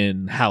friend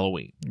in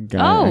Halloween.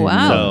 Oh,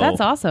 wow.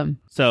 That's awesome.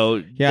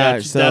 So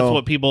that's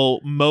what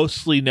people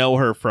mostly know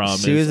her from.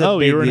 She was a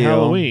big you were in deal.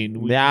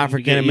 Halloween. The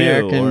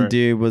African-American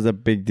dude was a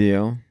big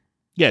deal.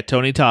 Yeah,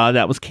 Tony Todd.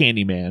 That was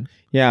Candyman.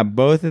 Yeah,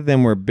 both of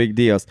them were big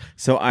deals.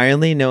 So I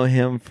only know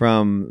him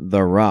from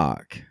The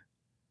Rock.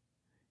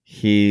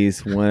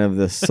 He's one of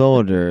the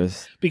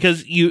soldiers.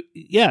 because you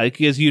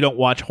don't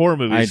watch horror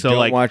movies. I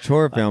don't watch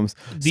horror films.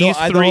 These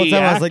the three whole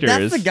time I was like,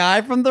 actors- that's the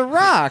guy from The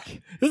Rock.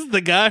 This is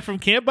the guy from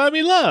Can't Buy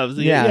Me Love.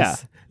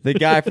 Yes. The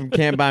guy from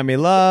Can't Buy Me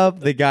Love,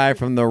 the guy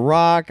from The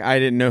Rock. I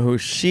didn't know who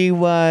she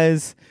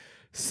was.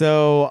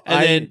 So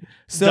then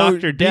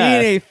Dr.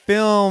 Death. Being a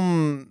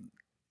film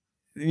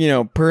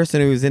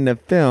person who's in the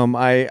film,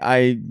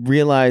 I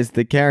realized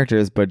the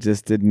characters but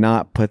just did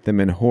not put them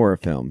in horror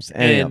films,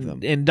 of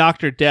them. And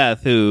Dr.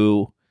 Death,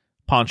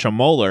 Pancho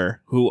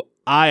Moller, who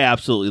I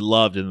absolutely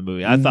loved in the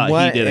movie. I thought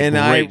he did a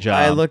great job.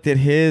 I looked at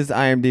his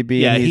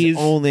IMDb and he's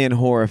only in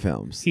horror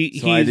films.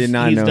 I did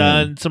not know he's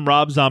done him. some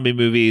Rob Zombie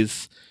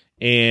movies,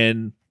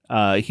 and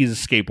he's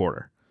a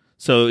skateboarder.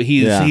 So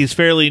he's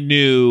fairly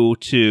new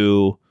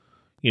to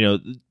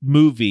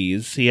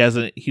movies. He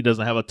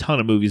doesn't have a ton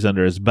of movies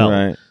under his belt.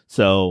 Right.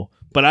 So,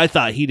 but I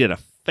thought he did a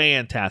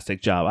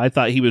fantastic job. I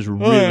thought he was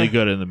really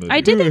good in the movie. I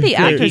did think the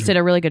actors did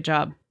a really good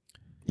job.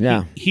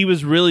 Yeah. He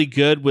was really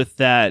good with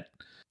that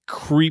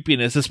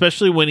creepiness,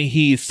 especially when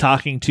he's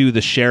talking to the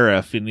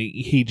sheriff and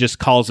he just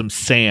calls him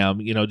Sam,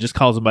 just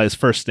calls him by his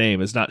first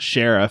name. It's not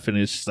sheriff. And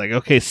it's just like,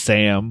 okay,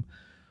 Sam.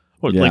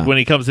 Or like when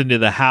he comes into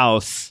the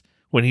house,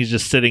 when he's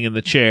just sitting in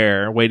the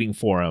chair waiting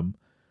for him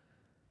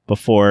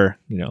before,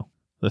 the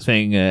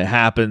thing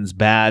happens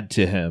bad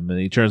to him and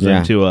he turns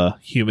into a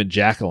human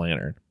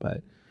jack-o'-lantern.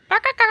 But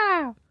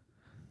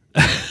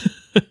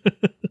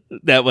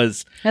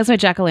that's my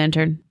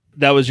jack-o'-lantern.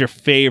 That was your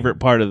favorite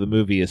part of the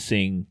movie, is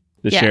seeing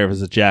the sheriff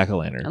as a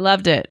jack-o'-lantern. I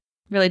loved it.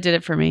 Really did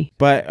it for me.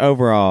 But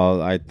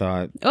overall, I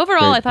thought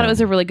it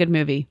was a really good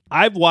movie.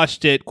 I've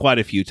watched it quite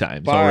a few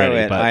times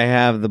already. But I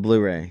have the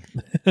Blu-ray.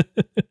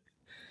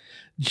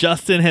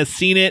 Justin has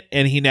seen it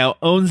and he now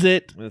owns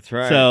it. That's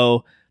right.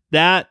 So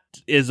that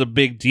is a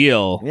big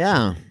deal.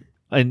 Yeah.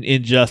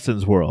 In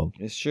Justin's world.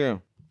 It's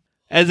true.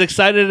 As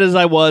excited as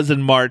I was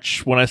in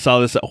March when I saw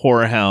this at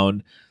Horror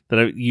Hound,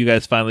 that you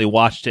guys finally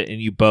watched it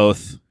and you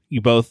both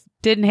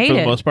didn't hate for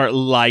it. the most part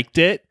liked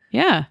it.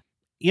 Yeah.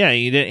 Yeah,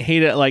 you didn't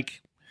hate it.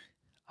 Like,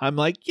 I'm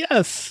like,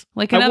 yes,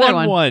 like another I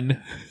won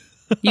one.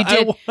 You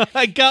did.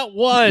 I got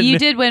one. You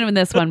did win with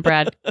this one,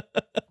 Brad.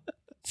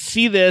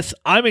 See this.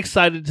 I'm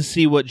excited to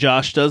see what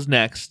Josh does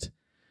next,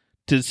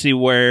 to see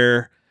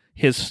where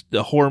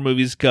the horror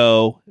movies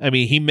go. I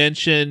mean, he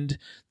mentioned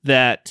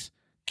that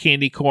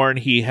Candy Corn,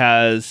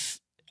 he's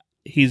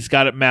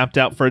got it mapped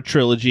out for a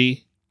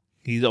trilogy.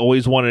 He's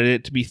always wanted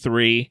it to be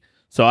 3.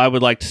 So I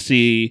would like to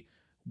see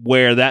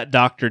where that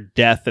Dr.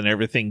 Death and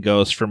everything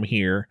goes from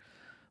here.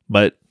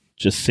 But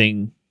just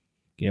seeing,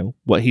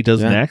 what he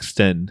does next,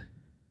 and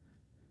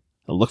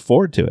I look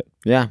forward to it.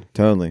 Yeah,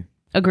 totally.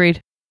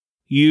 Agreed.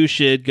 You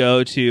should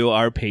go to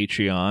our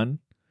Patreon.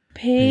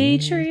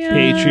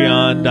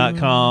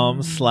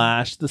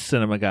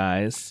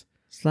 Patreon.com/thecinemaguyz.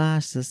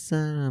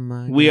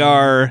 /the We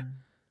are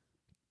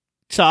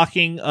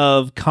talking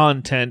of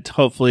content,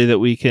 hopefully, that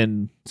we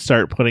can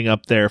start putting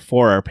up there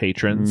for our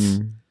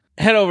patrons.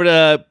 Head over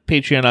to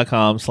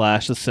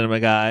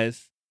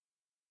patreon.com/thecinemaguyz.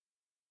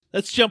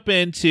 Let's jump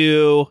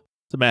into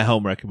some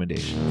at-home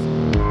recommendations.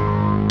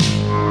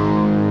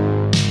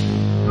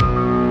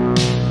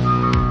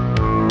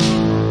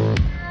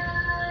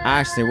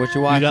 Ashley, what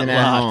you watching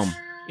at home?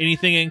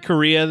 Anything in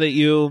Korea that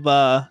you've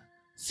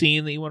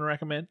seen that you want to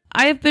recommend?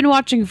 I have been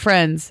watching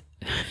Friends.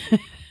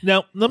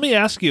 Now, let me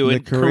ask you, The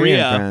in Korean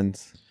Korea,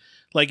 friends.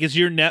 like, is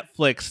your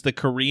Netflix the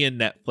Korean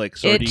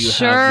Netflix, or It do you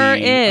sure have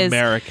the is.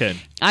 American?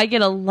 I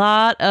get a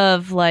lot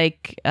of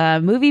like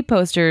movie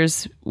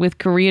posters with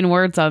Korean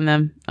words on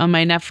them on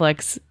my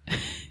Netflix.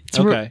 It's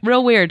Okay.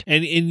 real weird.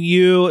 And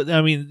you,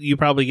 I mean, you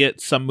probably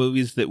get some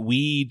movies that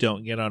we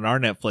don't get on our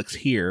Netflix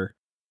here.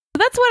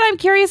 That's what I'm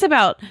curious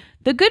about.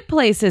 The Good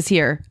Place is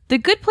here. The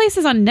Good Place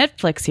is on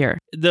Netflix here.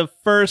 The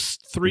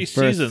first three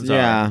seasons are.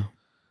 Yeah.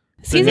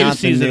 The new Season Not the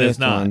season is newest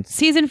not. ones.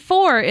 season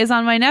 4 is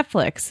on my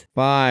Netflix.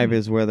 5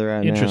 is where they're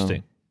at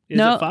Interesting. Is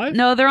no, it 5?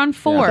 no, they're on I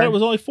 4. thought it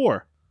was only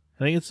 4.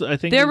 I think They're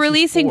this is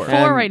releasing 4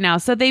 And- right now.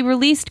 So they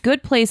released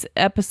Good Place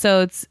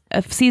episodes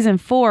of season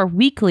 4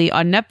 weekly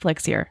on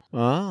Netflix here. now.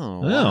 Oh,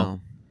 wow.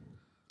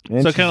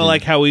 So kind of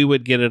like how we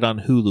would get it on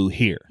Hulu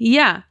here.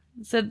 Yeah.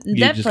 So You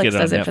just Netflix get it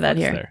on does it for that Netflix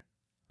here.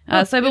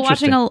 there. So I've been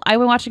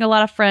watching a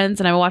lot of Friends,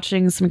 and I've been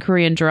watching some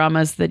Korean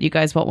dramas that you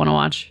guys won't want to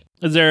watch.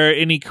 Is there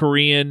any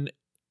Korean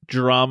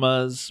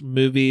dramas,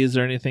 movies,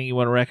 or anything you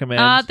want to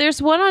recommend?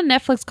 There's one on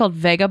Netflix called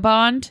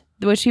Vagabond,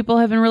 which people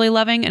have been really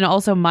loving, and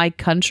also My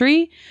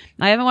Country.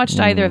 I haven't watched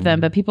either of them,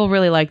 but people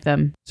really like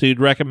them. So you'd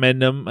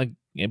recommend them,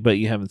 but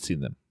you haven't seen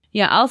them.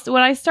 Yeah,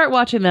 when I start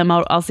watching them,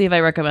 I'll see if I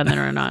recommend them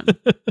or not.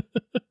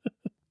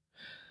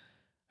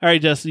 All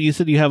right, Justin, you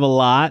said you have a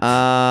lot.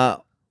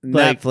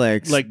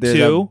 Netflix. like There's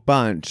 2? a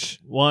bunch.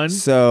 One?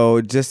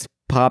 So just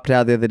popped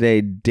out the other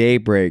day,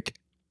 Daybreak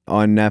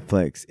on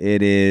Netflix.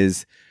 It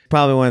is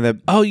probably one of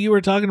the Oh, you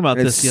were talking about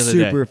this It's the other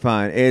super day.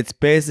 fun. It's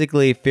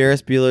basically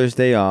Ferris Bueller's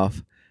Day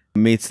Off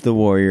meets The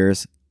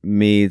Warriors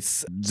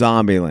meets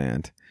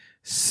Zombieland.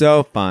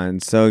 So fun,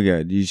 so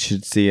good. You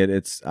should see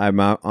it. I'm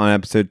out on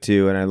episode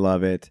 2 and I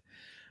love it.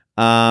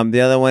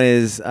 The other one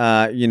is,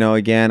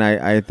 again,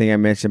 I think I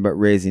mentioned, but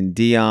Raising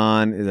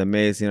Dion is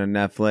amazing on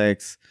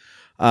Netflix.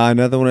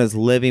 Another one is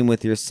Living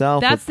with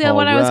Yourself. That's with the Paul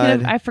one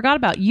Rudd. I forgot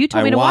about. You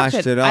told I me to watch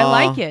watched it. it I all.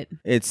 like it.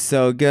 It's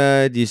so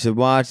good. You should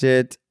watch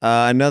it.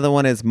 Another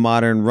one is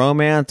Modern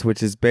Romance,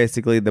 which is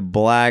basically the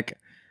black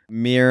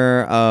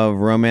mirror of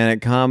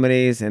romantic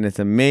comedies, and it's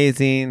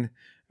amazing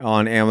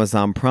on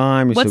Amazon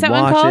Prime. You What's should that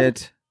one watch called?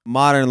 it.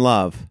 Modern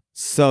Love.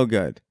 So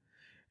good.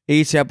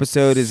 Each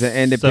episode is an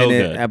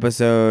independent good.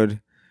 episode.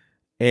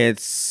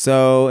 It's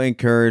so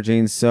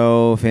encouraging,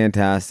 so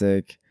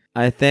fantastic.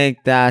 I think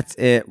that's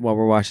it, what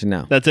we're watching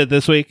now. That's it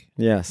this week?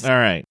 Yes. All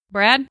right.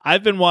 Brad?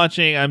 I've been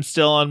watching, I'm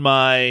still on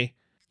my,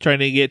 trying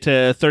to get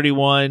to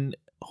 31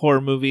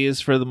 horror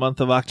movies for the month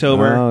of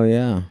October. Oh,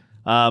 yeah.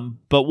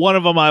 But one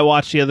of them I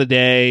watched the other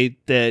day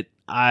that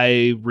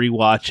I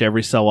rewatch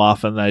every so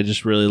often that I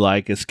just really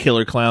like is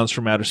Killer Clowns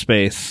from Outer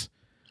Space.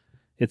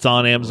 It's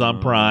on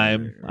Amazon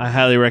Prime. I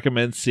highly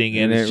recommend seeing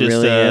it. And It's it just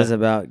really is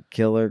about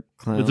killer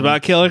clowns. It's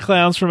about killer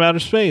clowns from outer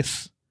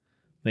space.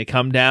 They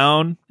come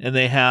down and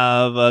they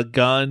have a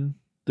gun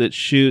that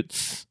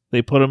shoots.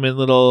 They put them in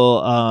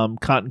little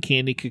cotton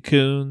candy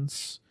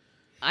cocoons.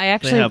 I They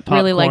actually have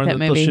really like popcorn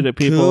that they'll movie. shoot at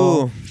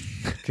people.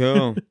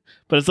 Cool.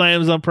 But it's on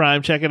Amazon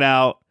Prime. Check it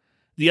out.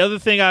 The other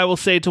thing I will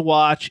say to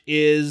watch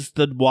is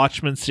the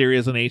Watchmen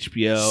series on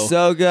HBO.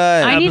 So good.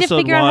 I need to Episode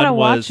figure out how to 1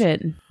 watch was-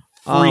 it.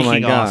 Oh my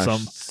freaking gosh.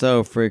 awesome.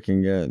 So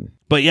freaking good.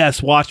 But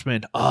yes,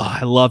 Watchmen. Oh,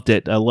 I loved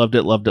it. I loved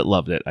it, loved it,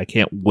 loved it. I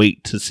can't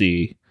wait to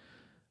see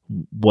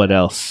what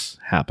else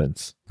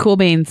happens. Cool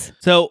beans.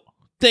 So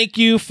thank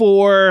you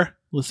for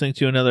listening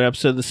to another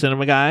episode of the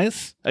Cinema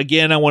Guys.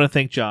 Again, I want to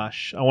thank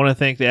Josh. I want to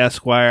thank the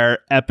Esquire,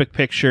 Epic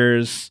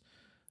Pictures.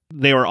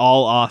 They were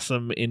all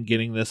awesome in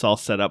getting this all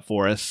set up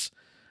for us.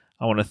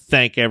 I want to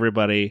thank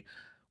everybody.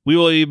 We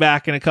will be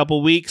back in a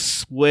couple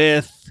weeks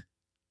with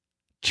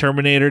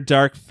Terminator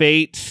Dark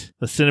Fate.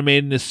 The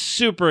Cinemaiden is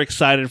super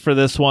excited for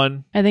this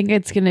one. I think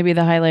it's going to be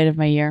the highlight of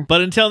my year.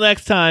 But until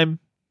next time,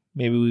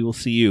 maybe we will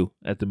see you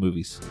at the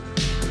movies.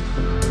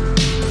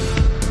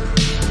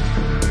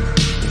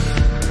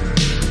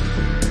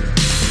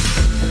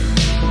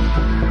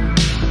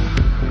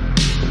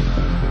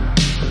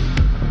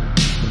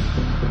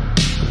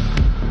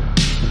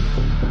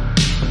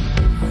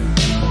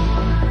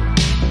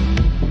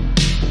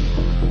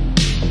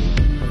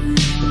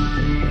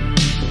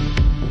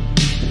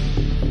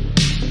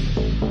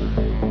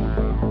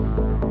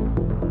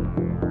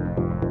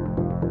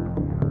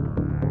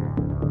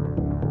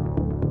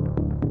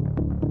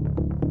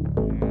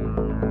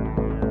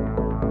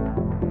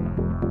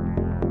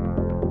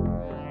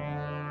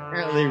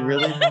 They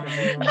really. I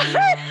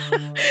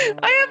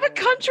have a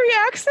country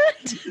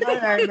accent.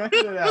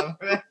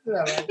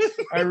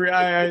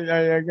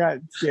 I got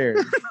scared.